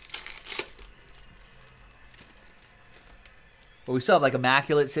 But we still have like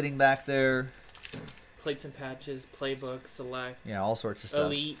Immaculate sitting back there. Plates and patches, playbook, select. Yeah, all sorts of stuff.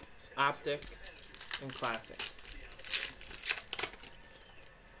 Elite, optic, and classics.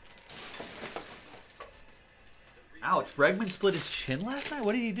 Ouch, Bregman split his chin last night?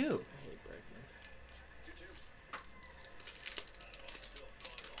 What did he do? I hate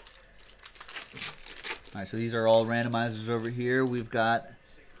Bregman. Alright, so these are all randomizers over here. We've got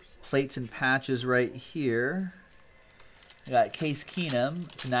plates and patches right here. We got Case Keenum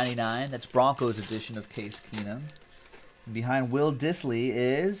to 99. That's Broncos edition of Case Keenum. And behind Will Dissly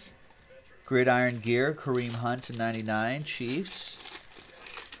is Gridiron Gear, Kareem Hunt to 99, Chiefs.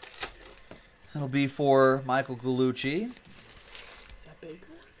 That'll be for Michael Gallucci. Is that Baker?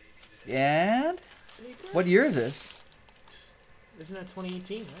 And Baker? what year is this? Isn't that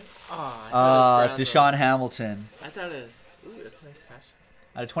 2018, right? Oh, Deshaun Hamilton. I thought it was. Ooh, that's a nice patch.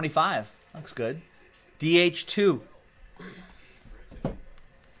 Out of 25. Looks good. DH2.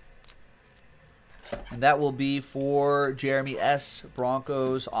 And that will be for Jeremy S.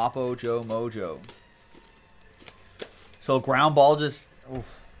 Broncos, Oppo Joe Mojo. So ground ball just...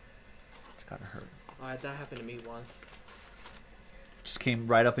 Oof. It's gotta hurt. Oh, that happened to me once. Just came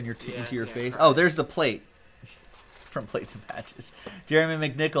right up in your into your yeah, face. right. Oh, there's the plate. From Plates and Patches. Jeremy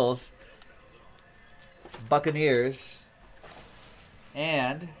McNichols. Buccaneers.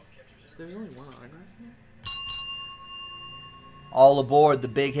 And... So there's only one autograph here? all aboard the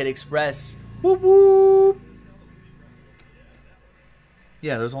Big Hit Express. Whoop whoop.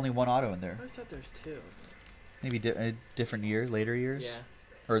 Yeah, there's only one auto in there. I always thought there's two. Maybe a different year, later years? Yeah.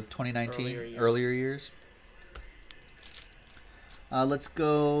 Or 2019? Earlier years. Let's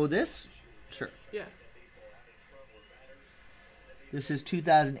go this. Sure. Yeah. This is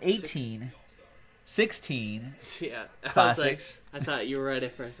 2018. 16. Yeah. Classics. I thought you were right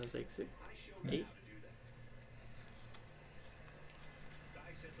at first. I was like, 8?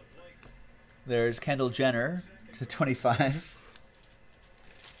 There's Kendall Jenner to 25.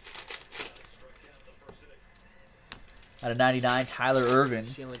 Out of 99, Tyler Irvin.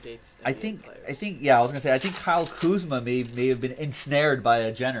 She only dates I think Kyle Kuzma may have been ensnared by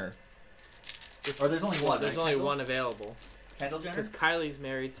a Jenner. Or there's only one. There's only one available. Kendall Jenner? Because Kylie's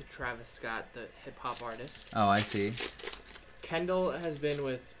married to Travis Scott, the hip-hop artist. Oh, I see. Kendall has been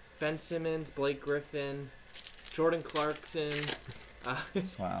with Ben Simmons, Blake Griffin, Jordan Clarkson.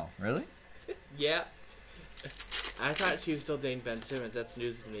 Wow, really? Yeah. I thought she was still dating Ben Simmons. That's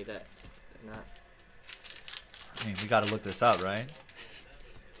news to me that they're not. I mean, we got to look this up, right?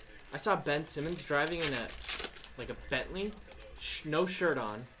 I saw Ben Simmons driving in a Bentley, no shirt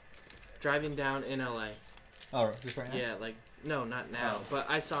on, driving down in LA. Oh, just right now? Yeah, no, not now. Oh. But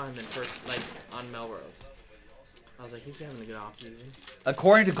I saw him in person, on Melrose. I was like, he's having a good off season.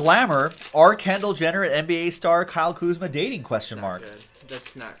 According to Glamour, are Kendall Jenner and NBA star Kyle Kuzma dating? Question mark. Good.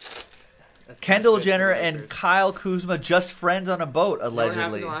 That's not. Kendall Jenner and Kyle Kuzma just friends on a boat, allegedly. What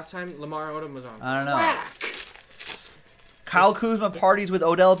happened the last time Lamar Odom was on? I don't know. Whack! Kyle Kuzma parties with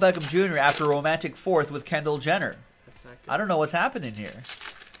Odell Beckham Jr. after a romantic fourth with Kendall Jenner. That's not good. I don't know what's happening here.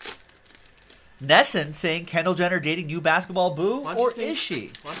 Nesson saying Kendall Jenner dating new basketball boo, or is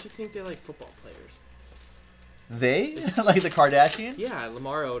she? Why don't you think they like football players? They? Like the Kardashians? Yeah,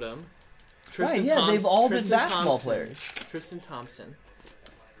 Lamar Odom. Right, yeah, they've all been basketball players. Tristan Thompson.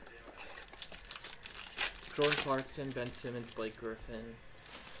 Jordan Clarkson, Ben Simmons, Blake Griffin.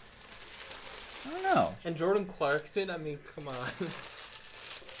 I don't know. And Jordan Clarkson, I mean, come on.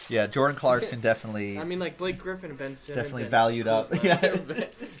 Yeah, Jordan Clarkson definitely. I mean, Blake Griffin and Ben Simmons. Definitely valued up. Yeah.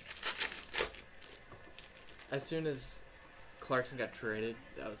 As soon as Clarkson got traded,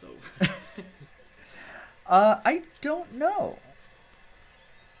 that was over. I don't know.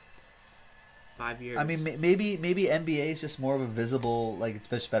 5 years. I mean, maybe NBA is just more of a visible, it's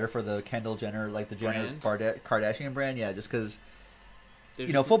just better for the Kendall Jenner, the Jenner Kardashian brand. Yeah, just because,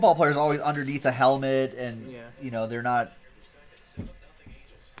 football players are always underneath a helmet and, they're not,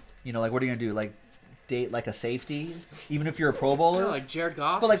 what are you going to do? Date a safety? Even if you're a Pro Bowler? No, like Jared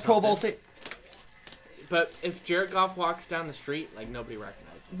Goff. But Pro Bowl But if Jared Goff walks down the street, nobody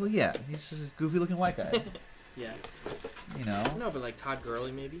recognizes Well, yeah, he's just a goofy-looking white guy. Yeah. You know. No, but like Todd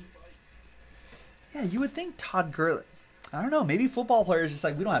Gurley, maybe. Yeah, you would think Todd Gurley. I don't know. Maybe football players just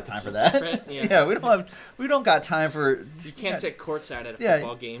like we don't have time for that. Yeah. we don't got time for. You can't sit courtside at a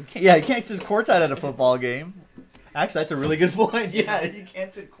football game. Yeah, you can't sit courtside at a football game. Actually, that's a really good point. Yeah, you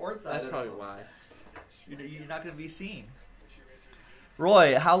can't sit courtside. That's probably why. You're not going to be seen.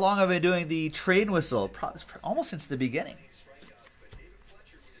 Roy, how long have I been doing the train whistle? Almost since the beginning.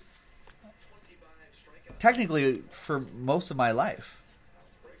 Technically, for most of my life.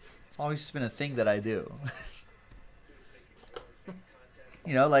 It's always just been a thing that I do.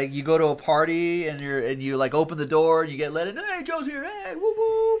 You know, like you go to a party and you like open the door and you get let in. Hey, Joe's here. Hey, whoop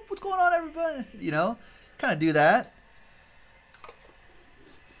whoop. What's going on, everybody? You know, kind of do that.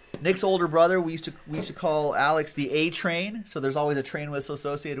 Nick's older brother, we used to call Alex the A Train. So there's always a train whistle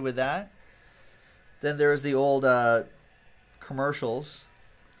associated with that. Then there's the old commercials.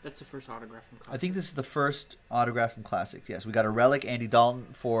 That's the first autograph from Classics. I think this is the first autograph from Classics. Yes, we got a relic, Andy Dalton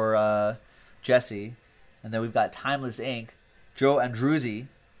for Jesse, and then we've got Timeless Ink. Joe Andruzzi,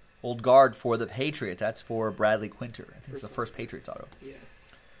 old guard for the Patriots. That's for Bradley Quinter. I think it's the first Patriots auto. Yeah.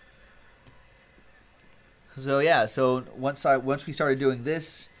 So yeah, so once we started doing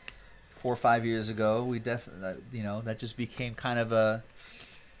this 4 or 5 years ago, we definitely that just became kind of a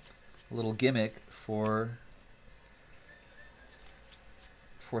little gimmick for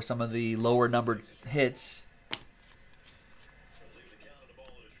some of the lower numbered hits.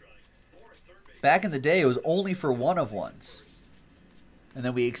 Back in the day, it was only for 1 of 1s. And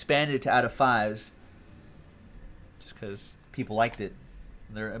then we expanded it to out of 5s, just because people liked it.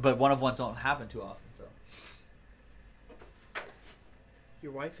 But 1 of 1s don't happen too often. So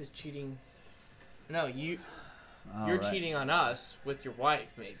your wife is cheating. No, you're right. cheating on us with your wife,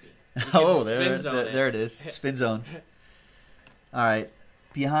 maybe. Oh, there it is. Spin zone. All right.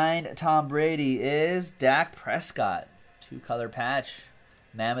 Behind Tom Brady is Dak Prescott. 2-color patch.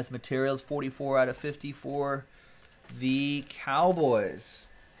 Mammoth Materials, 44 out of 50 for the Cowboys.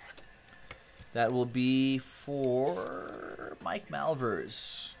 That will be for Mike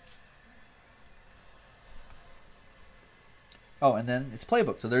Malvers. Oh, and then it's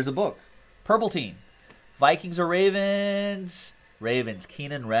playbook. So there's a book. Purple team. Vikings or Ravens? Ravens.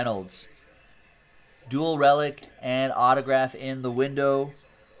 Keenan Reynolds. Dual relic and autograph in the window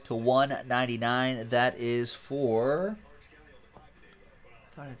to 199. That is for... I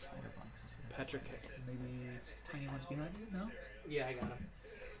thought it's slider boxes. Patrick K. Maybe it's tiny ones behind you? No? Yeah, I got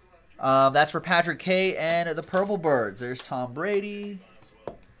him. That's for Patrick K. and the Purple Birds. There's Tom Brady.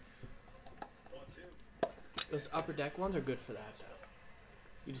 Those upper deck ones are good for that, though.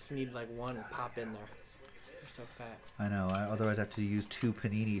 You just need like one to pop in there. They're so fat. I know. Otherwise, I have to use 2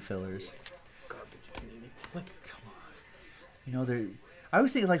 panini fillers. Garbage panini. Come on. You know, I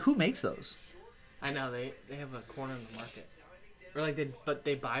always think, like, who makes those? I know. They have a corner in the market. Or like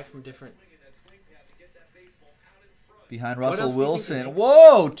they buy from different. Behind Russell Wilson.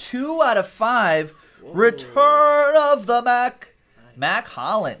 Whoa, 2 out of 5. Whoa. Return of the Mac. Nice. Mac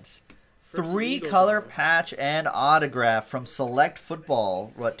Hollins. 3-color patch and autograph from Select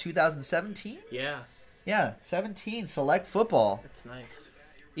Football. What, 2017? Yeah. Yeah, 17 Select Football. That's nice.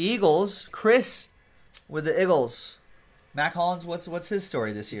 Eagles. Chris with the Eagles. Mac Hollins, what's his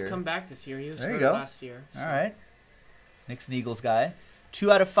story this year? He's come back this year. He was hurt last year. So. All right. Nick's an Eagles guy.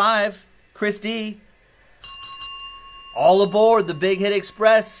 2 out of 5. Chris D. All aboard the Big Hit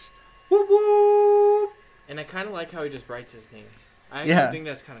Express. Woo woo! And I kind of like how he just writes his name. I actually think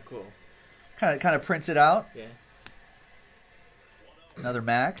that's kind of cool. Kind of prints it out. Yeah. Another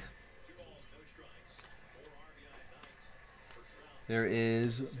Mac. There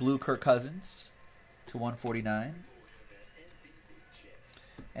is blue Kirk Cousins to 149.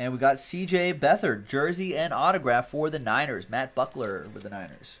 And we got C.J. Beathard, jersey and autograph for the Niners. Matt Buckler with the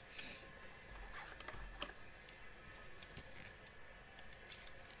Niners.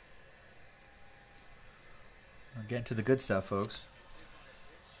 We're getting to the good stuff, folks.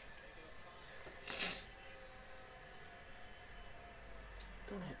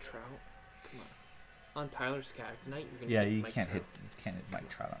 Don't hit Trout. Come on. On Tyler Skaggs night, you're gonna you can't hit Mike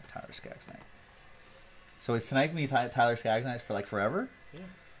Trout on Tyler Skaggs night. So is tonight going to be Tyler Skaggs night for like forever? Yeah.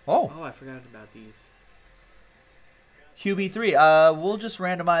 Oh, I forgot about these. QB3. We'll just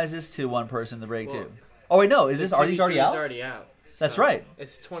randomize this to one person in the break too. Oh wait, no. Are these already out? Already out. That's right.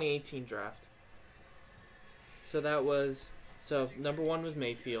 It's 2018 draft. So that was number 1 was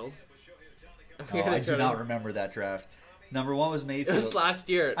Mayfield. I do not remember that draft. Number 1 was Mayfield. It was last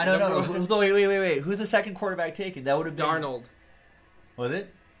year. I know. Wait. Who's the second quarterback taken? That would have been Darnold. Was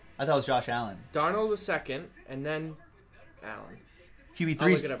it? I thought it was Josh Allen. Darnold was second, and then Allen. QB3. I'll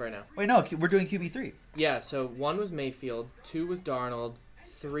look it up right now. Wait, no, we're doing QB3. Yeah, so 1 was Mayfield, 2 was Darnold,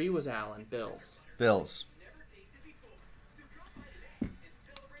 3 was Allen, Bills. Bills.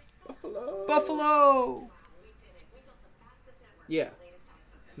 Buffalo. Buffalo. Yeah.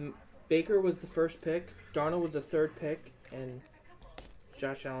 Baker was the first pick, Darnold was the third pick, and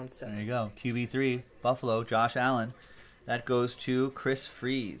Josh Allen There second. you go. QB3, Buffalo, Josh Allen. That goes to Chris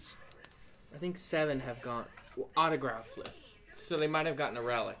Freeze. I think 7 have gone autographless. So they might have gotten a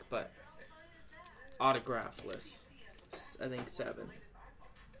relic, but autographless. I think 7.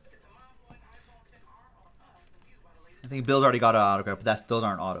 I think Bill's already got an autograph, but those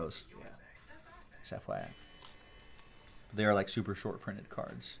aren't autos. Yeah. Just FYI. They are like super short printed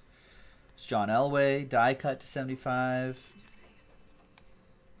cards. It's John Elway, die cut to 75.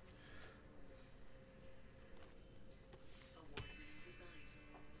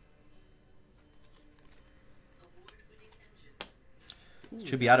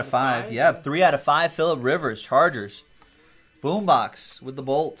 Should be out of 5. Yeah, 3 out of 5. Phillip Rivers, Chargers. Boombox with the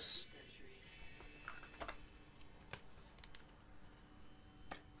Bolts.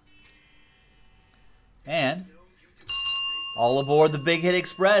 And all aboard the Big Hit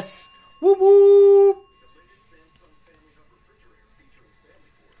Express. Whoop whoop.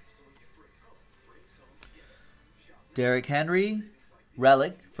 Derrick Henry,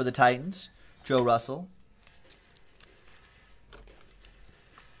 relic for the Titans. Joe Russell.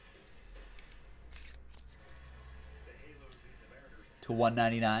 To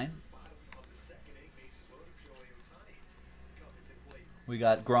 199. We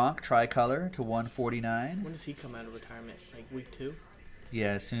got Gronk tricolor to 149. When does he come out of retirement? Like week 2?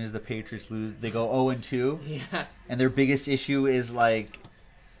 Yeah, as soon as the Patriots lose, they go 0-2. Yeah. And their biggest issue is like,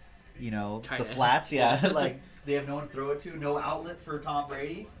 the Tight end. flats. Yeah, like they have no one to throw it to. No outlet for Tom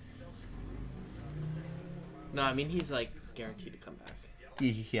Brady. No, I mean he's like guaranteed to come back.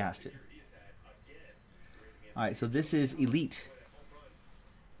 He has to. All right, so this is Elite.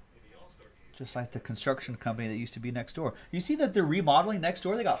 Just like the construction company that used to be next door. You see that they're remodeling next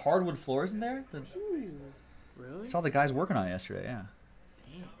door? They got hardwood floors in there. Really? I saw the guys working on it yesterday, yeah.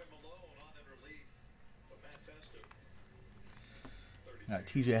 Got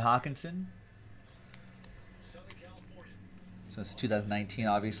TJ Hawkinson. So it's 2019,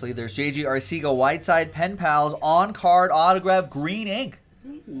 obviously. There's JG Arcega, Whiteside, Pen Pals, on-card autograph, green ink.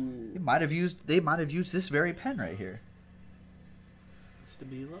 They might have used this very pen right here.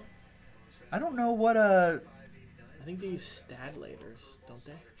 Stabilo? I don't know what I think they use Stadlaters, don't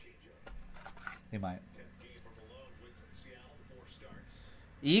they? They might.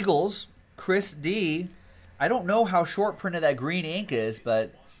 Eagles, Chris D. I don't know how short printed that green ink is,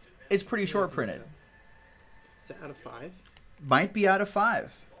 but it's pretty short printed. Is it out of 5? Might be out of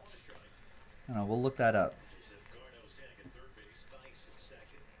 5. I don't know. We'll look that up.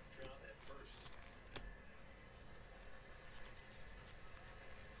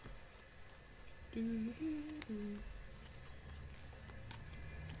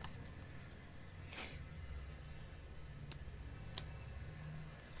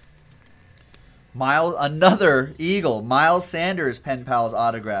 Another Eagle, Miles Sanders, Pen Pals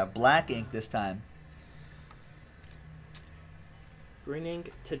autograph, black ink this time. Green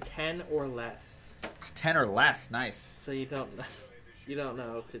ink to 10 or less. It's 10 or less, nice. So you don't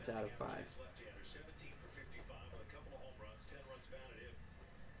know if it's out of 5.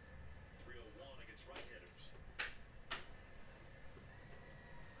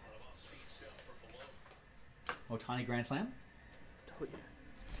 Ohtani Grand Slam? Oh, yeah.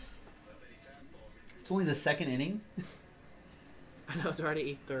 It's only the second inning. I know, it's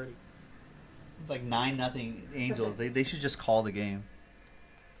already 8:30. It's like 9-0 Angels. They should just call the game.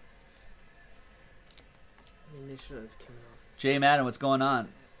 I mean, they should have come off, Jay Madden, what's going on?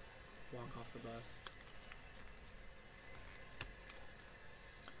 walk off the bus.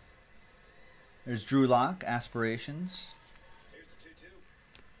 There's Drew Lock, Aspirations.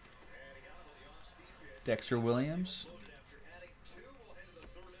 Dexter Williams.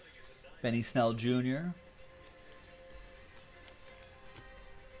 Benny Snell Jr.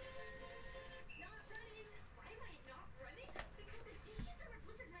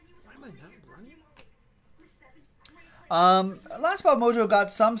 Why am I not running? Last Spot Mojo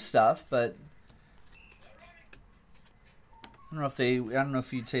got some stuff, but I don't know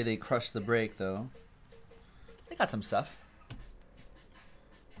if you'd say they crushed the break though. They got some stuff.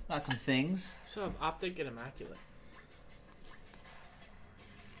 Got some things. So have Optic and Immaculate.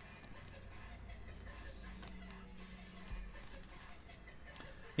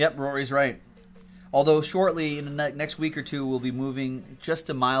 Yep, Rory's right. Although shortly, in the next week or two, we'll be moving just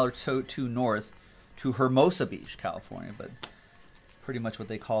a mile or two north to Hermosa Beach, California. But Pretty much what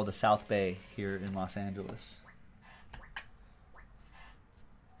they call the South Bay here in Los Angeles.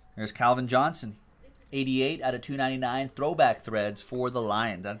 There's Calvin Johnson. 88 out of 299 throwback threads for the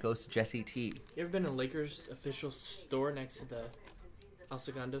Lions. That goes to Jesse T. You ever been to Lakers official store next to the El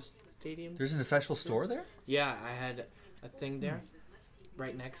Segundo Stadium? There's an official store there? Yeah, I had a thing there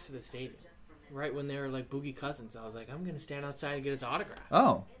right next to the stadium. Right when they were like Boogie Cousins, I was like, I'm going to stand outside and get his autograph.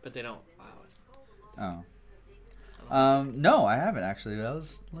 Oh. But they don't allow it. Oh. No, I haven't actually. I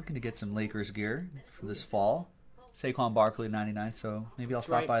was looking to get some Lakers gear for this fall. Saquon Barkley 99, so maybe I'll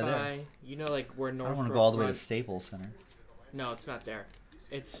stop by there. You know, like where North. I don't want to go all the way to Staples Center. No, it's not there.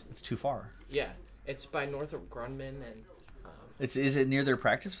 It's too far. Yeah, it's by Northrop Grumman and. Is it near their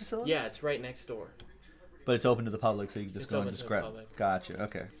practice facility? Yeah, it's right next door. But it's open to the public, so you can just go and just grab. Gotcha.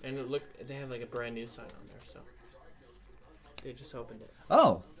 Okay. And they have like a brand new sign on there, so they just opened it.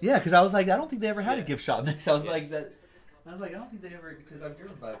 Oh yeah, because I was like, I don't think they ever had a gift shop next. I was like that. I was like, I don't think they ever, because I've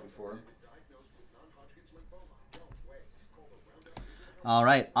driven by it before. All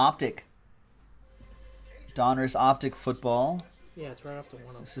right, Optic. Donruss Optic football. Yeah, it's right off the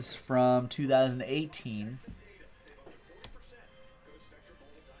 1. This is from 2018.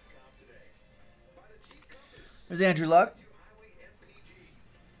 There's Andrew Luck.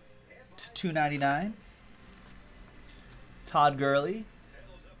 To $2.99. Todd Gurley.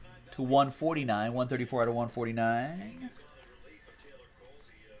 To $149. 134 out of 149.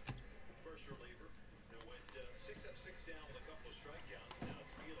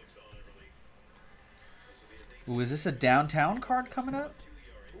 Ooh, is this a downtown card coming up?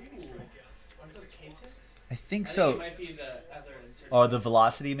 Ooh, aren't those K-Sits? I think so. It might be the other insert. Oh, the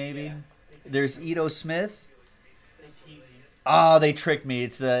Velocity maybe? Yeah. There's Ito Smith. They tease you. Oh, they tricked me.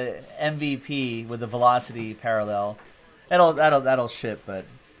 It's the MVP with the Velocity parallel. That'll ship, but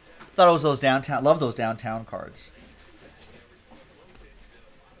thought it was those downtown. Love those downtown cards.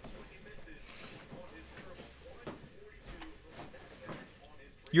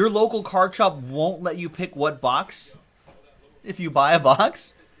 Your local card shop won't let you pick what box if you buy a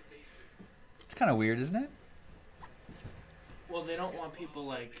box? It's kind of weird, isn't it? Well, they don't want people,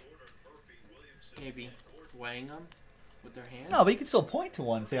 like, maybe weighing them with their hands. No, but you can still point to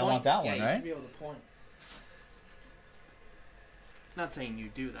one and say, I want that one, you right? should be able to point. Not saying you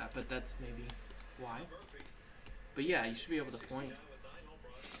do that, but that's maybe why. But yeah, you should be able to point.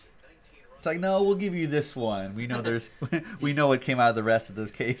 It's like, no, we'll give you this one. We know we know what came out of the rest of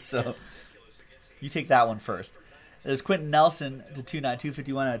this case, so you take that one first. There's Quentin Nelson to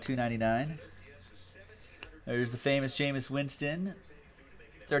 251 out of 299. There's the famous Jameis Winston,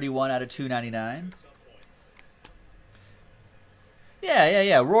 31 out of 299.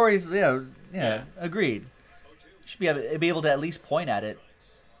 Yeah. Rory's, yeah. Agreed. Should be able to at least point at it.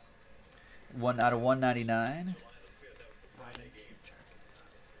 1 out of 199.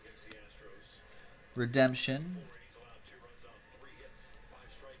 Redemption.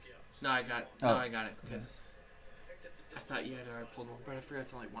 No, I got it because I thought you had already pulled one, but I forgot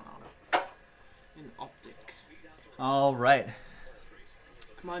it's only one auto. An Optic. All right.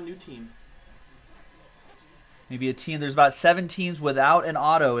 Come on, new team. Maybe a team. There's about 7 teams without an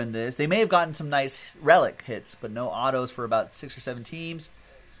auto in this. They may have gotten some nice relic hits, but no autos for about 6 or 7 teams.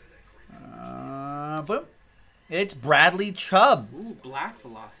 Boom. It's Bradley Chubb. Ooh, Black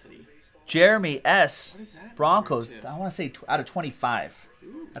Velocity. Jeremy S. What is that? Broncos. I want to say out of 25.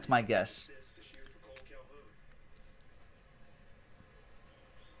 Ooh. That's my guess.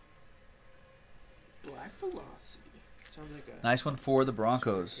 Black Velocity. Sounds like a Nice one for the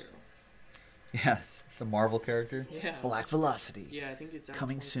Broncos. Yeah, it's a Marvel character. Yeah. Black Velocity. Yeah, I think it's out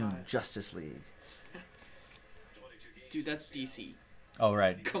Coming 25. soon. Justice League. Dude, that's DC. Oh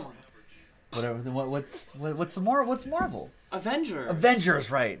right. Come on. Whatever. What's Marvel? Avengers.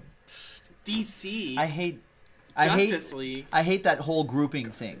 Right. DC. I hate Justice League. I hate that whole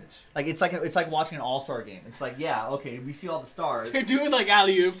grouping thing. Like it's like watching an all-star game. It's like, yeah, okay, we see all the stars. They're doing like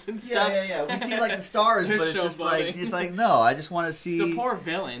alley-oops and stuff. Yeah. We see like the stars, but it's just like no, I just want to see the poor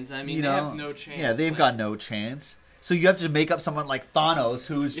villains. I mean, they have no chance. Yeah, they've got no chance. So you have to make up someone like Thanos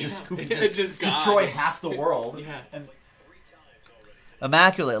who can just destroy half the world. Yeah. And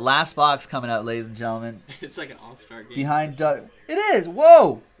Immaculate, last box coming out, ladies and gentlemen. It's like an all-star game. Behind Doug. It is.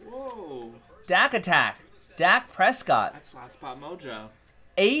 Whoa. Dak Attack. Dak Prescott. That's last spot mojo.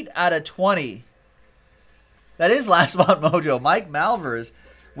 8 out of 20. That is last spot mojo. Mike Malvers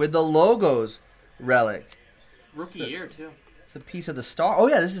with the logos relic. Rookie year, too. It's a piece of the star. Oh,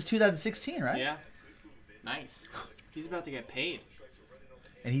 yeah, this is 2016, right? Yeah. Nice. He's about to get paid.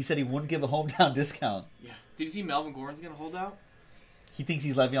 And he said he wouldn't give a hometown discount. Yeah. Did you see Melvin Gordon's going to hold out? He thinks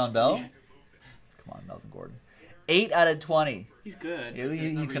he's Le'Veon Bell? Yeah. Come on, Melvin Gordon. 8 out of 20. He's good.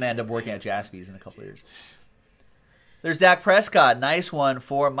 He's going to end up working at JASPY'S in a couple of years. There's Dak Prescott. Nice one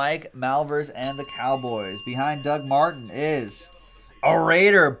for Mike Malvers and the Cowboys. Behind Doug Martin is a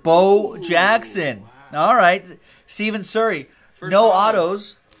Raider, Bo Jackson. Wow. All right. Steven Surrey. No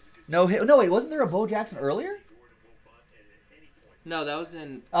autos. No hit. No, wait. Wasn't there a Bo Jackson earlier? No, that was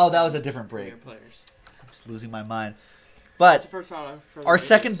in... Oh, that was a different break. Players. I'm just losing my mind. But our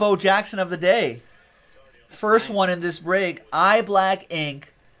second Bo Jackson of the day. First one in this break, Eye Black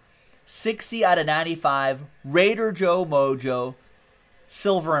Ink, 60 out of 95, Raider Joe Mojo,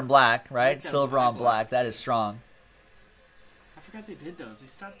 silver and black, right? Silver on black. That is strong. I forgot they did those. They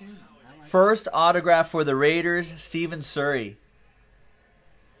stopped doing them. First autograph for the Raiders, Steven Surrey.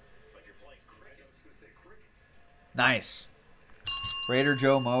 Nice. Raider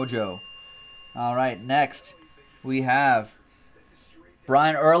Joe Mojo. All right, next we have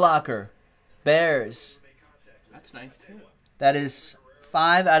Brian Urlacher, Bears. That's nice, too. That is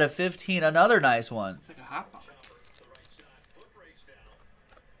 5 out of 15. Another nice one. It's like a hot box.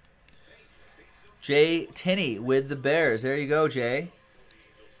 Jay Tinney with the Bears. There you go, Jay.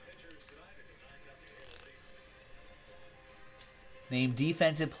 Named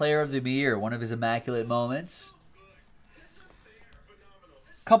Defensive Player of the Year. One of his immaculate moments.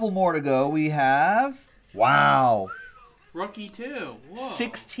 Couple more to go. We have... Wow. Rookie, too. Whoa.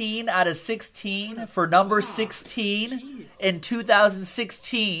 16 out of 16 for number 16 in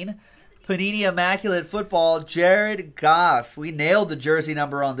 2016. Panini Immaculate Football, Jared Goff. We nailed the jersey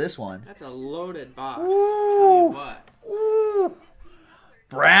number on this one. That's a loaded box. Ooh. Tell you what. Ooh.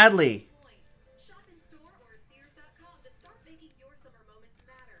 Bradley.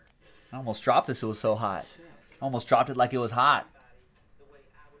 I almost dropped this. It was so hot. I almost dropped it like it was hot.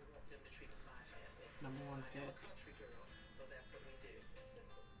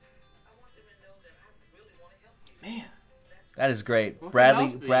 Man, that is great.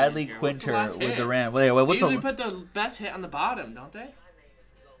 Bradley Quinter with the Rams. Wait, what's they usually put the best hit on the bottom, don't they?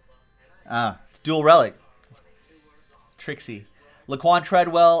 It's dual relic. Trixie. Laquan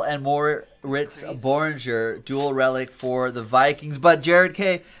Treadwell and Moritz Boringer, dual relic for the Vikings. But Jared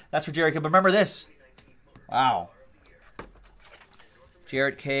K, that's for Jared K. But remember this. Wow.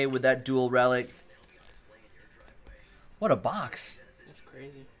 Jared K with that dual relic. What a box. That's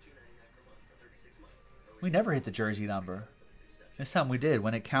crazy. We never hit the jersey number. This time we did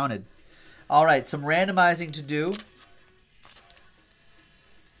when it counted. All right, some randomizing to do.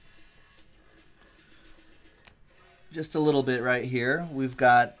 Just a little bit right here. We've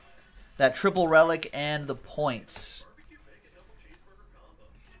got that triple relic and the points.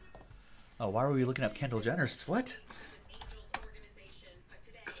 Oh, why were we looking up Kendall Jenner's? What?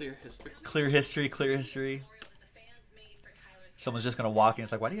 Clear history. Clear history, clear history. Someone's just going to walk in.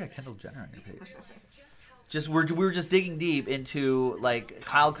 It's like, why do you got Kendall Jenner on your page? We were just digging deep into like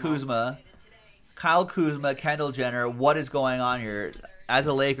Kyle Kuzma, Kendall Jenner. What is going on here? As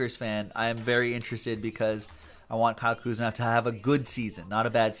a Lakers fan, I am very interested because I want Kyle Kuzma to have a good season, not a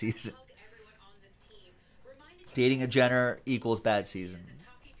bad season. Dating a Jenner equals bad season.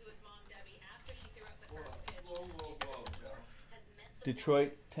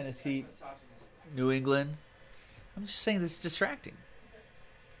 Detroit, Tennessee, New England. I'm just saying this is distracting.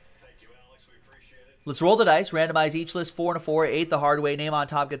 Let's roll the dice. Randomize each list 4 and a 4. 8 the hard way. Name on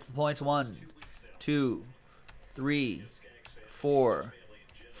top gets the points. 1, 2, 3, 4,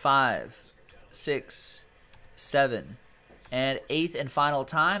 5, 6, 7, and 8th and final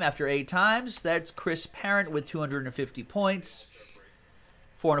time. After 8 times, that's Chris Parent with 250 points.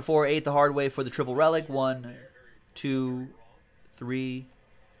 4 and a 4. 8 the hard way for the triple relic. 1, 2, 3,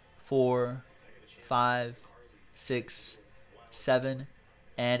 4, 5, 6, 7,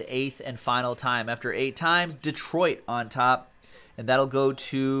 and 8th and final time. After 8 times, Detroit on top. And that'll go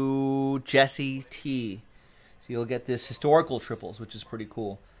to Jesse T. So you'll get this historical triples, which is pretty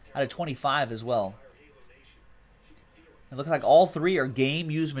cool. Out of 25 as well. It looks like all 3 are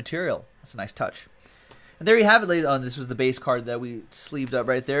game-used material. That's a nice touch. And there you have it, ladies. Oh, this was the base card that we sleeved up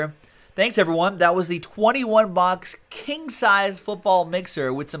right there. Thanks, everyone. That was the 21-box king-size football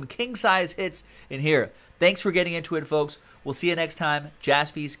mixer with some king-size hits in here. Thanks for getting into it, folks. We'll see you next time.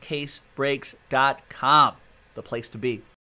 JaspysCaseBreaks.com, the place to be.